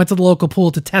in. So I went to the local pool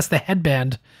to test the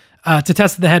headband,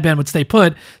 the headband would stay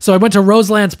put. So I went to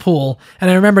Roseland's pool,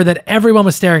 and I remember that everyone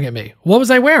was staring at me. What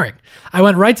was I wearing? I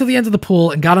went right to the end of the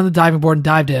pool and got on the diving board and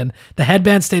dived in. The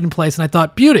headband stayed in place, and I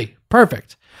thought, beauty,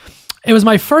 perfect. It was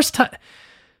my first time.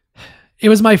 It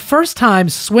was my first time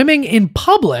swimming in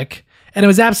public, and it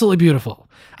was absolutely beautiful.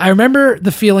 I remember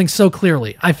the feeling so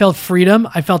clearly. I felt freedom.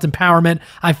 I felt empowerment.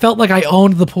 I felt like I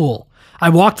owned the pool. I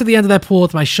walked to the end of that pool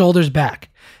with my shoulders back.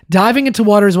 Diving into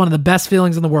water is one of the best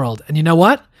feelings in the world. And you know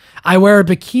what? I wear a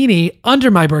bikini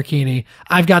under my burkini.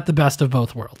 I've got the best of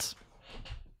both worlds.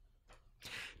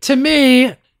 To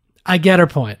me, I get her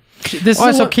point.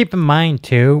 Also, keep in mind,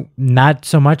 too, not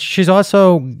so much. She's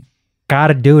also got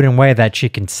to do it in a way that she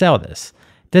can sell this.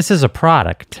 This is a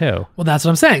product, too. Well, that's what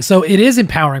I'm saying. So it is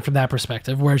empowering from that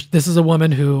perspective, where this is a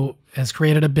woman who has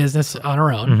created a business on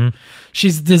her own. Mm-hmm.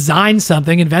 She's designed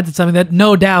something, invented something that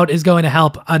no doubt is going to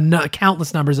help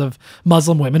countless numbers of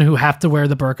Muslim women who have to wear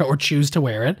the burqa or choose to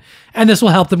wear it. And this will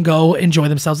help them go enjoy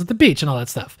themselves at the beach and all that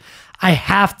stuff. I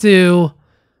have to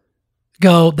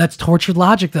go, that's tortured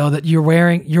logic, though, that you're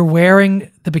wearing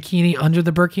the bikini under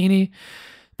the burkini.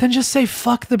 Then just say,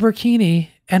 fuck the burkini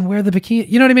and wear the bikini.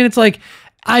 You know what I mean? It's like,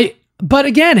 but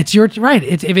again, it's your right.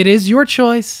 If it is your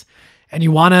choice and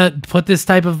you want to put this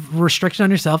type of restriction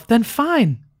on yourself, then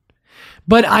fine.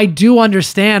 But I do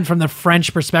understand from the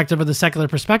French perspective or the secular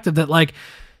perspective that like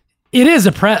it is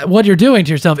what you're doing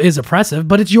to yourself is oppressive,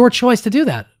 but it's your choice to do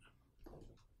that.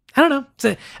 I don't know.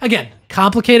 It's again,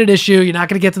 complicated issue. You're not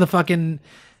going to get to the fucking,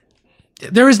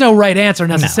 there is no right answer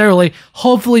necessarily. No.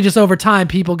 Hopefully just over time,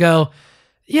 people go,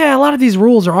 yeah, a lot of these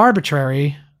rules are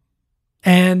arbitrary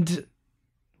and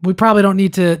we probably don't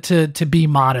need to be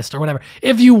modest or whatever.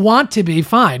 If you want to be,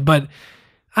 fine. But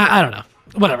I don't know.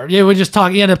 Whatever. Yeah, we just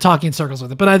talk. You end up talking in circles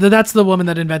with it. But that's the woman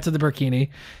that invented the burkini.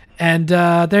 And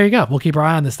there you go. We'll keep our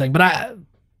eye on this thing. But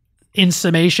in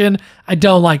summation, I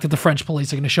don't like that the French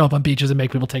police are going to show up on beaches and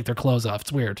make people take their clothes off.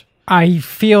 It's weird. I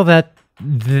feel that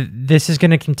this is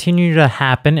going to continue to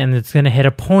happen, and it's going to hit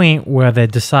a point where they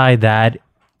decide that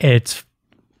it's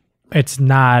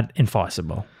not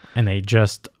enforceable. And they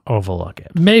just overlook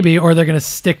it. Maybe, or they're going to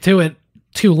stick to it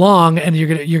too long, and you're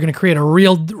going to create a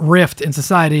real rift in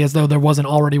society, as though there wasn't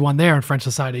already one there in French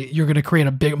society. You're going to create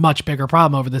a much bigger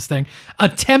problem over this thing,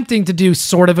 attempting to do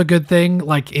sort of a good thing,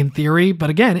 like in theory, but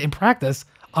again, in practice,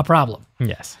 a problem.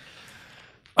 Yes.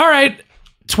 All right,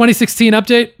 2016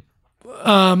 update.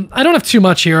 I don't have too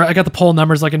much here. I got the poll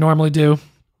numbers like I normally do,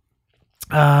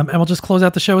 and we'll just close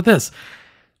out the show with this.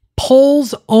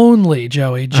 Polls only,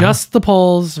 Joey. Just the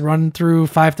polls run through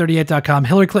 538.com.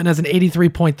 Hillary Clinton has an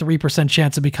 83.3%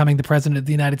 chance of becoming the president of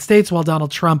the United States, while Donald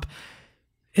Trump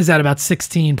is at about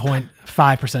 16.5%,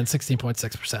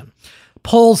 16.6%.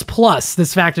 Polls plus,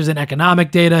 this factors in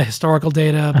economic data, historical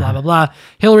data, blah, blah, blah.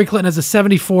 Hillary Clinton has a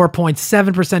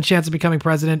 74.7% chance of becoming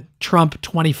president. Trump,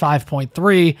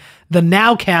 25.3%. The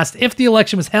nowcast, if the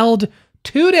election was held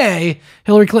today,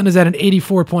 Hillary Clinton is at an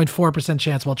 84.4%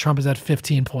 chance, while Trump is at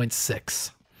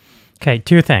 15.6%. Okay,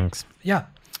 two things. Yeah.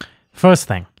 First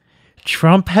thing,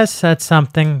 Trump has said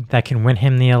something that can win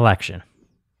him the election.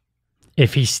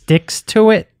 If he sticks to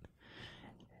it,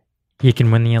 he can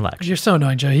win the election. You're so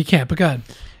annoying, Joe. He can't, but go ahead.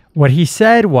 What he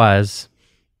said was,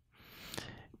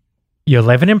 you're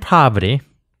living in poverty.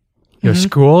 Your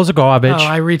schools are garbage. Oh,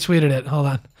 I retweeted it. Hold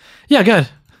on. Yeah, good.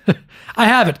 I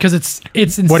have it because it's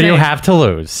insane. What do you have to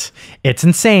lose? It's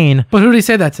insane. But who did he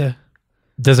say that to?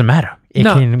 Doesn't matter. It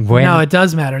can win. No, it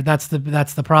does matter. That's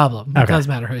the problem. It does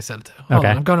matter who he said it to. Hold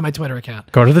on. I'm going to my Twitter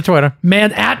account. Go to the Twitter.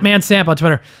 @ManSamp on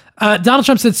Twitter. Donald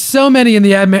Trump said so many in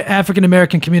the African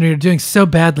American community are doing so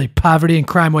badly. Poverty and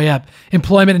crime way up.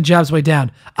 Employment and jobs way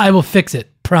down. I will fix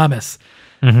it. Promise.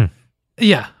 Mm-hmm.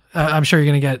 Yeah. I'm sure you're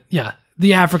going to get,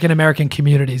 the African American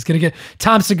community is going to get.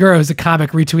 Tom Segura, who's a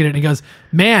comic, retweeted and he goes,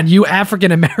 man, you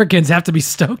African Americans have to be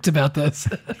stoked about this.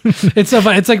 It's so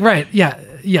funny. It's like, right. Yeah.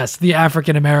 Yes. The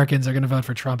African Americans are going to vote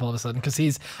for Trump all of a sudden because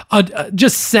he's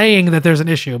just saying that there's an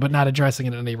issue, but not addressing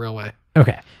it in any real way.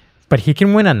 Okay. But he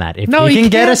can win on that. If he can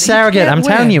get a surrogate, I'm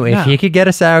telling you, if he could get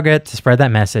a surrogate to spread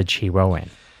that message, he will win.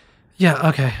 Yeah,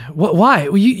 okay. Why?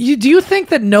 Do you think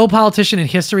that no politician in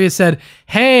history has said,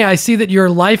 hey, I see that your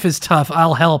life is tough,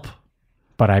 I'll help?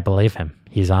 But I believe him.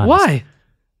 He's honest. Why?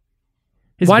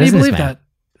 Why do you believe that?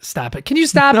 Stop it. Can you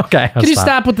stop? Okay. Can you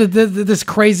stop with this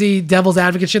crazy devil's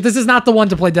advocate shit? This is not the one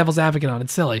to play devil's advocate on.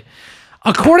 It's silly.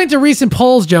 According to recent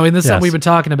polls, Joey, and this is something we've been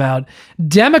talking about,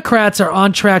 Democrats are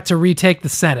on track to retake the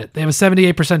Senate. They have a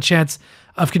 78% chance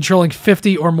of controlling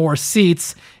 50 or more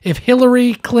seats. If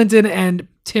Hillary Clinton and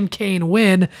Tim Kaine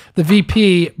win, the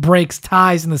VP breaks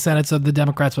ties in the Senate, so the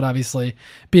Democrats would obviously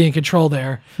be in control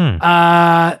there.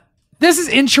 This is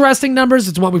interesting numbers.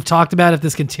 It's what we've talked about. If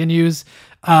this continues,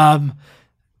 the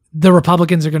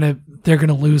Republicans are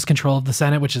gonna lose control of the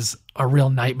Senate, which is a real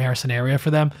nightmare scenario for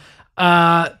them.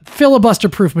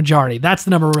 Filibuster-proof majority. That's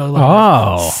the number we're really looking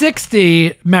at.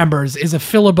 60 members is a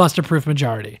filibuster-proof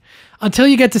majority. Until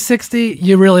you get to 60,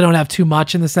 you really don't have too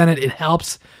much in the Senate. It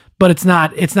helps, but it's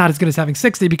not as good as having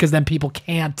 60 because then people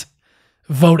can't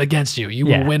vote against you. You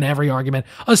will win every argument,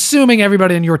 assuming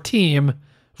everybody in your team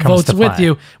votes with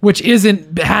you, which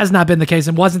has not been the case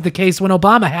and wasn't the case when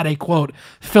Obama had a, quote,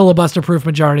 filibuster-proof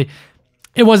majority.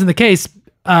 It wasn't the case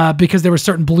because there were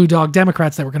certain blue dog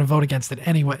Democrats that were going to vote against it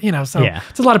anyway. So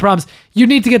it's a lot of problems. You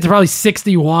need to get to probably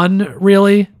 61,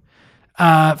 really,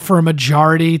 for a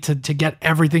majority to get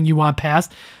everything you want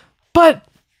passed. But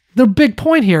the big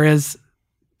point here is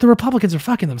the Republicans are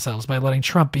fucking themselves by letting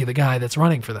Trump be the guy that's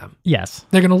running for them. Yes.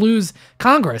 They're going to lose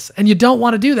Congress. And you don't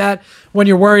want to do that when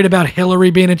you're worried about Hillary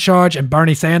being in charge and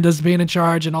Bernie Sanders being in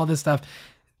charge and all this stuff.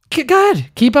 Go ahead.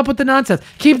 Keep up with the nonsense.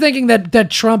 Keep thinking that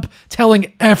Trump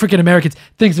telling African Americans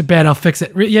things are bad, I'll fix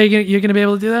it. Yeah, you're going to be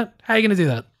able to do that? How are you going to do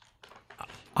that?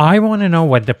 I want to know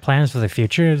what the plans for the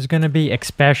future is going to be,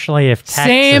 especially if Texas...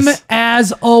 Same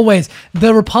as always.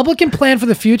 The Republican plan for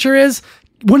the future is,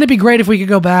 wouldn't it be great if we could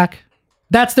go back?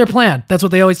 That's their plan. That's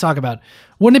what they always talk about.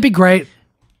 Wouldn't it be great?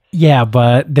 Yeah,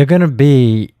 but they're going to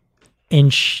be they're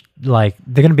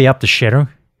going to be up the shitter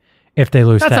if they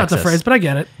lose Texas. That's not the phrase, but I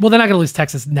get it. Well, they're not going to lose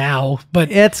Texas now,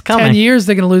 but it's coming. 10 years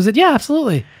they're going to lose it. Yeah,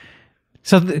 absolutely.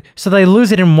 So they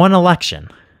lose it in one election.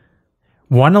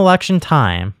 One election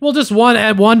time. Well, just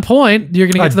at one point, you're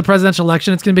going to get to the presidential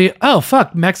election. It's going to be, oh,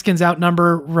 fuck, Mexicans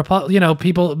outnumber,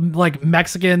 people like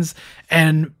Mexicans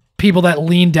and people that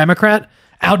lean Democrat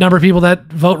outnumber people that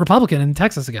vote Republican in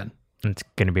Texas again. It's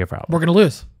going to be a problem. We're going to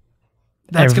lose.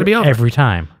 That's going to be over. Every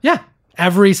time. Yeah.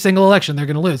 Every single election, they're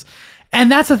going to lose.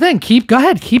 And that's the thing. Keep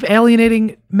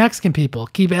alienating Mexican people.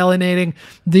 Keep alienating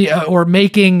or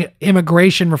making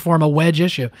immigration reform a wedge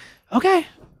issue.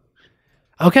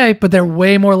 Okay, but they're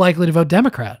way more likely to vote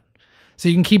Democrat. So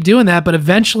you can keep doing that, but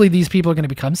eventually these people are going to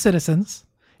become citizens.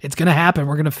 It's going to happen.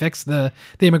 We're going to fix the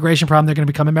immigration problem. They're going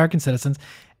to become American citizens,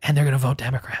 and they're going to vote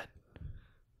Democrat.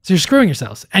 So you're screwing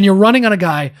yourselves. And you're running a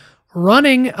guy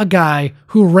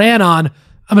who ran on,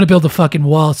 I'm going to build a fucking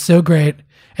wall so great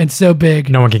and so big.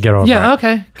 No one can get over it. Yeah,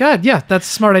 okay, good. Yeah, that's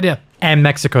a smart idea. And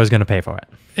Mexico is going to pay for it.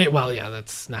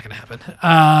 That's not going to happen.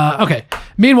 Okay.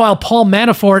 Meanwhile, Paul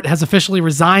Manafort has officially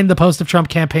resigned the post of Trump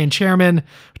campaign chairman.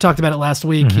 We talked about it last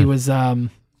week. Mm-hmm. He was,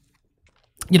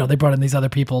 they brought in these other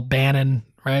people, Bannon,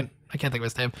 right? I can't think of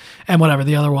his name. And whatever,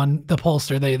 the other one, the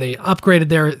pollster, they upgraded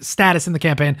their status in the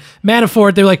campaign.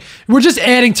 Manafort, they're like, we're just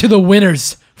adding to the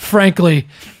winners, frankly.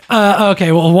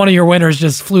 Okay, well, one of your winners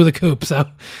just flew the coop, so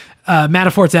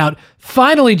Manafort's out.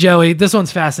 Finally, Joey, this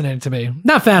one's fascinating to me.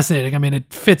 Not fascinating. I mean,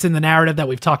 it fits in the narrative that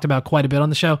we've talked about quite a bit on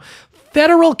the show.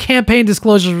 Federal campaign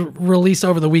disclosure released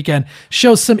over the weekend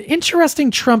shows some interesting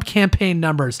Trump campaign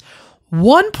numbers.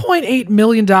 $1.8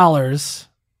 million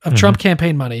of Trump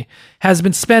campaign money has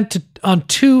been spent on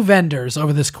two vendors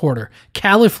over this quarter,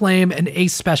 Califlame and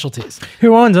Ace Specialties.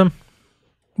 Who owns them?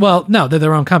 Well, no, they're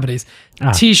their own companies.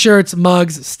 T-shirts,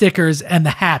 mugs, stickers, and the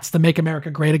hats, the Make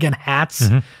America Great Again hats.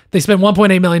 Mm-hmm. They spent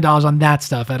 $1.8 million on that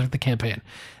stuff out of the campaign.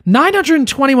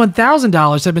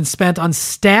 $921,000 have been spent on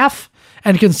staff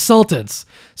and consultants.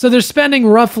 So they're spending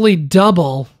roughly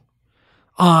double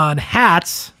on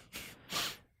hats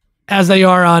as they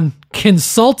are on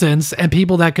consultants and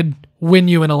people that could win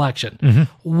you an election.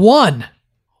 Mm-hmm.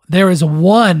 There is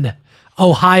one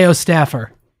Ohio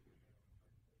staffer.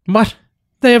 What?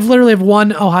 They literally have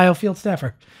one Ohio field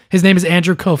staffer. His name is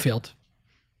Andrew Cofield.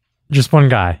 Just one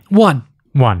guy. One.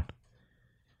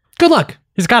 Good luck.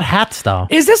 He's got hats, though.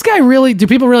 Is this guy really... Do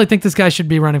people really think this guy should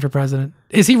be running for president?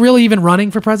 Is he really even running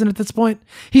for president at this point?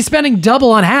 He's spending double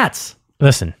on hats.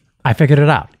 Listen, I figured it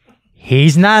out.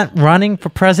 He's not running for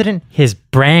president. His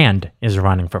brand is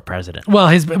running for president.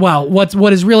 Well,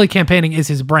 what is really campaigning is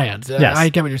his brand. Yes. I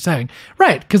get what you're saying.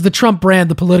 Right, because the Trump brand,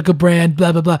 the political brand,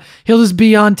 blah, blah, blah, he'll just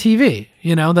be on TV.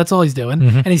 That's all he's doing.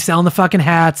 Mm-hmm. And he's selling the fucking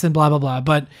hats and blah, blah, blah.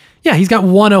 But yeah, he's got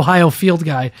one Ohio field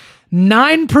guy.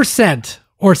 9%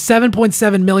 or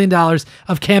 $7.7 million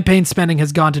of campaign spending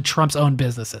has gone to Trump's own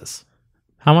businesses.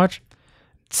 How much?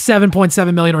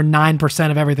 7.7 million or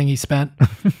 9% of everything he spent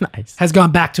nice. Has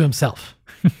gone back to himself.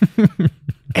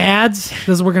 Ads,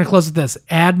 we're going to close with this.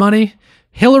 Ad money,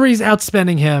 Hillary's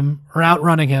outspending him or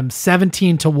outrunning him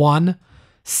 17-1,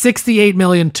 68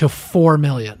 million to 4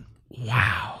 million.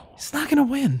 Wow. He's not going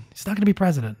to win. He's not going to be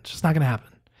president. It's just not going to happen.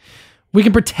 We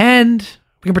can pretend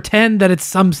that it's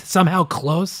somehow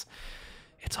close.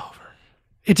 It's over.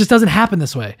 It just doesn't happen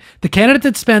this way. The candidate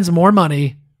that spends more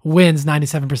money wins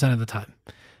 97% of the time.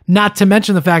 Not to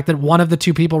mention the fact that one of the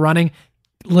two people running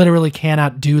literally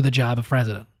cannot do the job of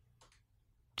president.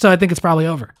 So I think it's probably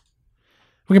over.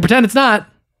 We can pretend it's not.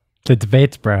 The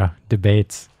debates, bro.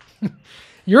 Debates.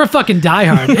 You're a fucking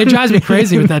diehard. It drives me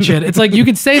crazy with that shit. It's like you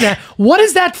can say that. What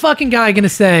is that fucking guy going to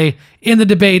say in the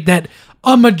debate that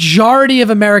a majority of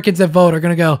Americans that vote are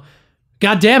going to go,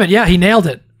 God damn it, yeah, he nailed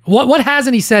it. What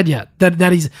hasn't he said yet?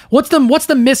 That he's what's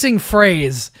the missing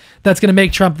phrase that's going to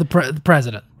make Trump the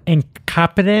president?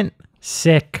 Incompetent,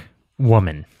 sick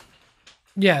woman.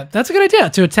 Yeah, that's a good idea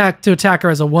to attack her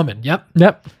as a woman.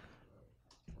 Yep.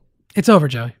 It's over,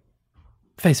 Joey.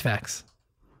 Face facts.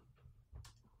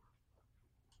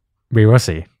 We will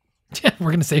see. Yeah,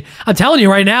 we're gonna see. I'm telling you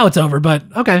right now, it's over. But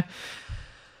okay,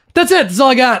 that's it. That's all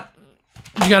I got.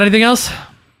 You got anything else?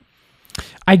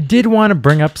 I did want to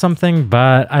bring up something,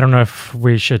 but I don't know if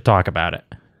we should talk about it.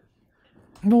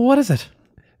 Well, what is it?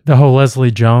 The whole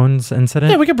Leslie Jones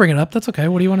incident. Yeah, we can bring it up. That's okay.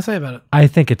 What do you want to say about it? I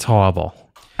think it's horrible.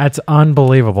 That's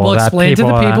unbelievable. Well, explain to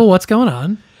the people what's going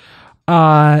on.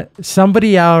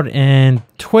 Somebody out in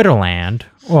Twitterland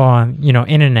or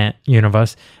internet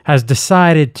universe has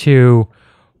decided to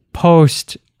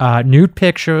post nude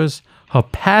pictures, her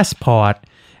passport,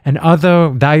 and other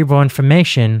valuable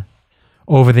information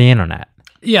over the internet.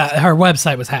 Yeah, her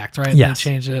website was hacked, right? Yes. They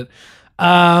changed it.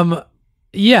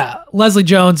 Yeah, Leslie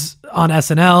Jones on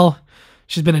SNL.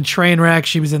 She's been in Trainwreck.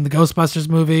 She was in the Ghostbusters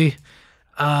movie.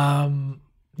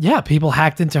 Yeah, people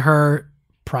hacked into her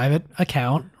private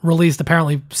account, released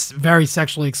apparently very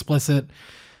sexually explicit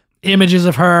images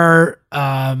of her,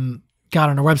 got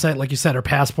on her website, like you said, her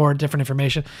passport, different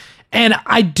information. And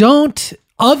I don't,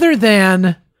 other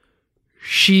than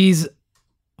she's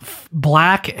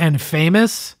black and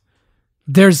famous,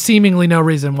 there's seemingly no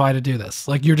reason why to do this.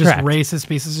 Like, you're just Correct. racist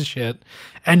pieces of shit,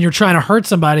 and you're trying to hurt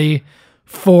somebody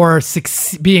for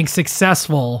being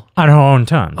successful On her own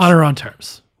terms. on her own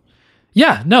terms.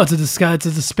 Yeah, no, it's a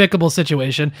despicable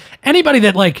situation. Anybody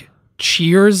that like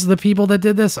cheers the people that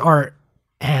did this are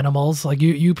animals. Like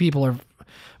you people are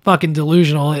fucking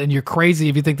delusional, and you're crazy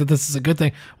if you think that this is a good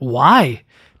thing. Why?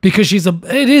 Because she's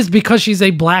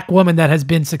a black woman that has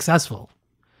been successful.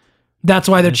 That's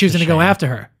why they're choosing to go after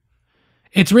her.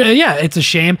 It's really, yeah, it's a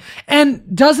shame. And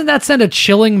doesn't that send a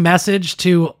chilling message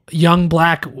to young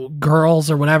black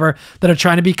girls or whatever that are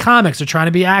trying to be comics or trying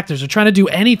to be actors or trying to do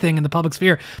anything in the public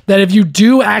sphere, that if you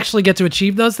do actually get to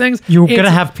achieve those things, You're going to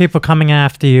have people coming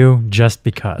after you just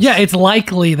because. yeah, it's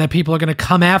likely that people are going to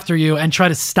come after you and try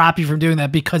to stop you from doing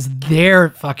that because they're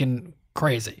fucking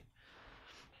crazy.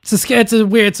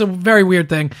 It's a very weird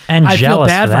thing. And I feel jealous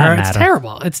bad for for her. that It's matter.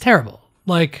 terrible. It's terrible.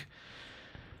 Like,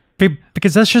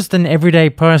 Because that's just an everyday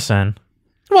person.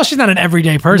 well, she's not an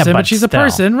everyday person, No, but but she's a still.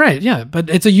 person, right? Yeah, but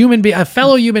it's a human being, a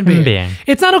fellow human being.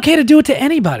 It's not okay to do it to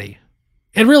anybody.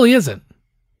 It really isn't.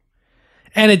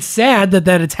 And it's sad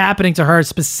that it's happening to her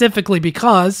specifically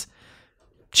because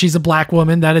she's a black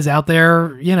woman that is out there,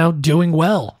 doing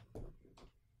well.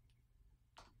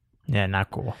 Yeah,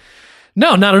 not cool.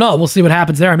 No, not at all. We'll see what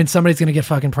happens there. I mean, somebody's going to get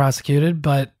fucking prosecuted,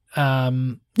 but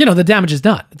the damage is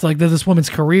done. It's like this woman's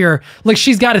career, like,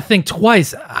 she's got to think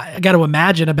twice. I got to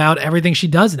imagine about everything she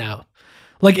does now.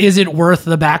 Like, is it worth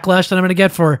the backlash that I'm going to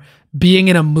get for being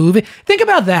in a movie? Think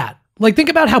about that. Like, think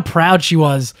about how proud she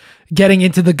was getting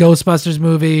into the Ghostbusters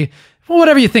movie. Well,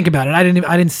 whatever you think about it. I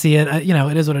didn't see it.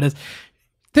 It is what it is.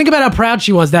 Think about how proud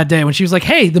she was that day when she was like,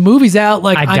 hey, the movie's out.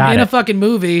 Like, I'm in a fucking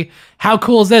movie. How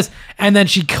cool is this? And then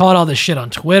she caught all this shit on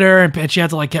Twitter and she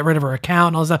had to like get rid of her account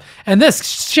and all this stuff. And this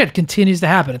shit continues to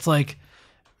happen. It's like,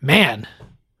 man,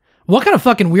 what kind of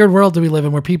fucking weird world do we live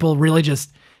in where people really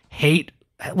just hate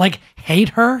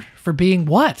her for being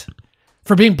what?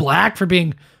 For being black, for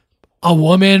being a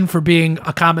woman, for being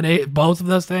a combination, both of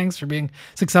those things, for being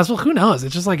successful? Who knows?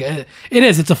 It's just like, it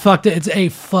is. It's a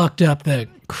fucked up thing.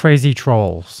 Crazy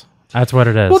trolls. That's what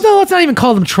it is. Well, no, let's not even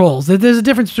call them trolls. There's a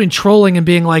difference between trolling and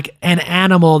being like an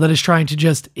animal that is trying to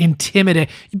just intimidate.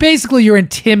 Basically, you're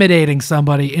intimidating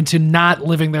somebody into not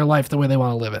living their life the way they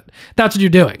want to live it. That's what you're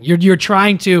doing. You're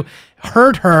trying to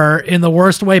hurt her in the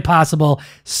worst way possible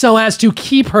so as to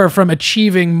keep her from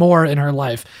achieving more in her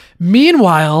life.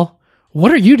 Meanwhile, what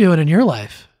are you doing in your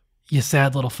life, you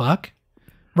sad little fuck?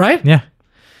 Right? Yeah.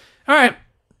 All right.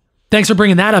 Thanks for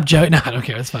bringing that up, Joey. No, I don't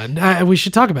care. It's fine. We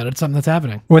should talk about it. It's something that's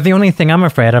happening. Well, the only thing I'm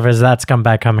afraid of is that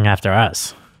scumbag coming after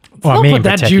us. Or Don't me put in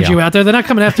that particular. juju out there. They're not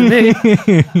coming after me.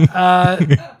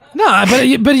 No,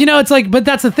 but it's like, but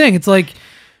that's the thing. It's like,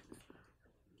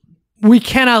 we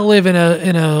cannot live in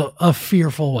a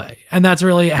fearful way. And that's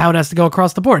really how it has to go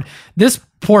across the board. This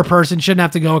poor person shouldn't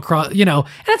have to go across, and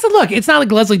look, it's not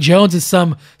like Leslie Jones is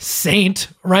some saint,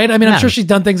 right? I mean, I'm sure she's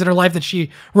done things in her life that she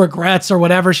regrets or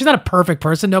whatever. She's not a perfect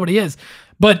person. Nobody is.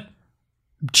 But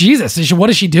Jesus, what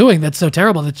is she doing that's so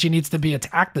terrible that she needs to be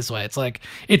attacked this way? It's like,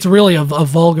 it's really a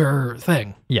vulgar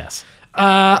thing. Yes.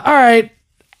 All right.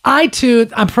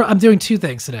 iTunes. I'm doing two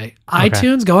things today. Okay.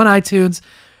 iTunes, go on iTunes,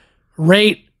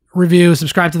 rate, review,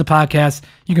 subscribe to the podcast.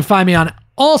 You can find me on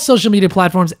all social media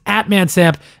platforms at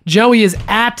Mansamp. Joey is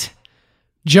at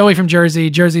Joey from Jersey.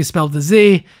 Jersey spelled with a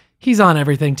Z. He's on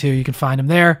everything too. You can find him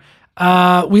there.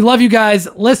 We love you guys.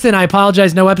 Listen, I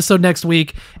apologize. No episode next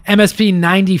week.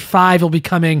 MSP94 will be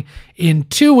coming in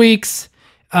 2 weeks.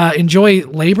 Enjoy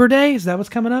Labor Day. Is that what's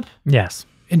coming up? Yes.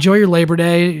 Enjoy your Labor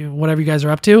Day, whatever you guys are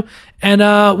up to. And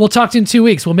we'll talk to you in 2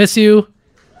 weeks. We'll miss you.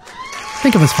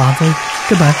 Think of us fondly.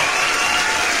 Goodbye.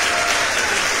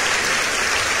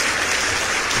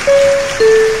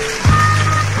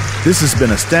 This has been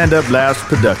a Stand Up Labs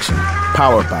production,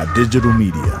 powered by digital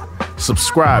media.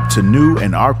 Subscribe to new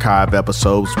and archive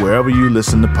episodes wherever you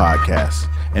listen to podcasts,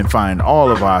 and find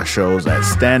all of our shows at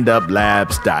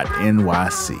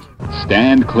standuplabs.nyc.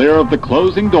 Stand clear of the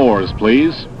closing doors,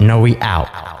 please. No, we out.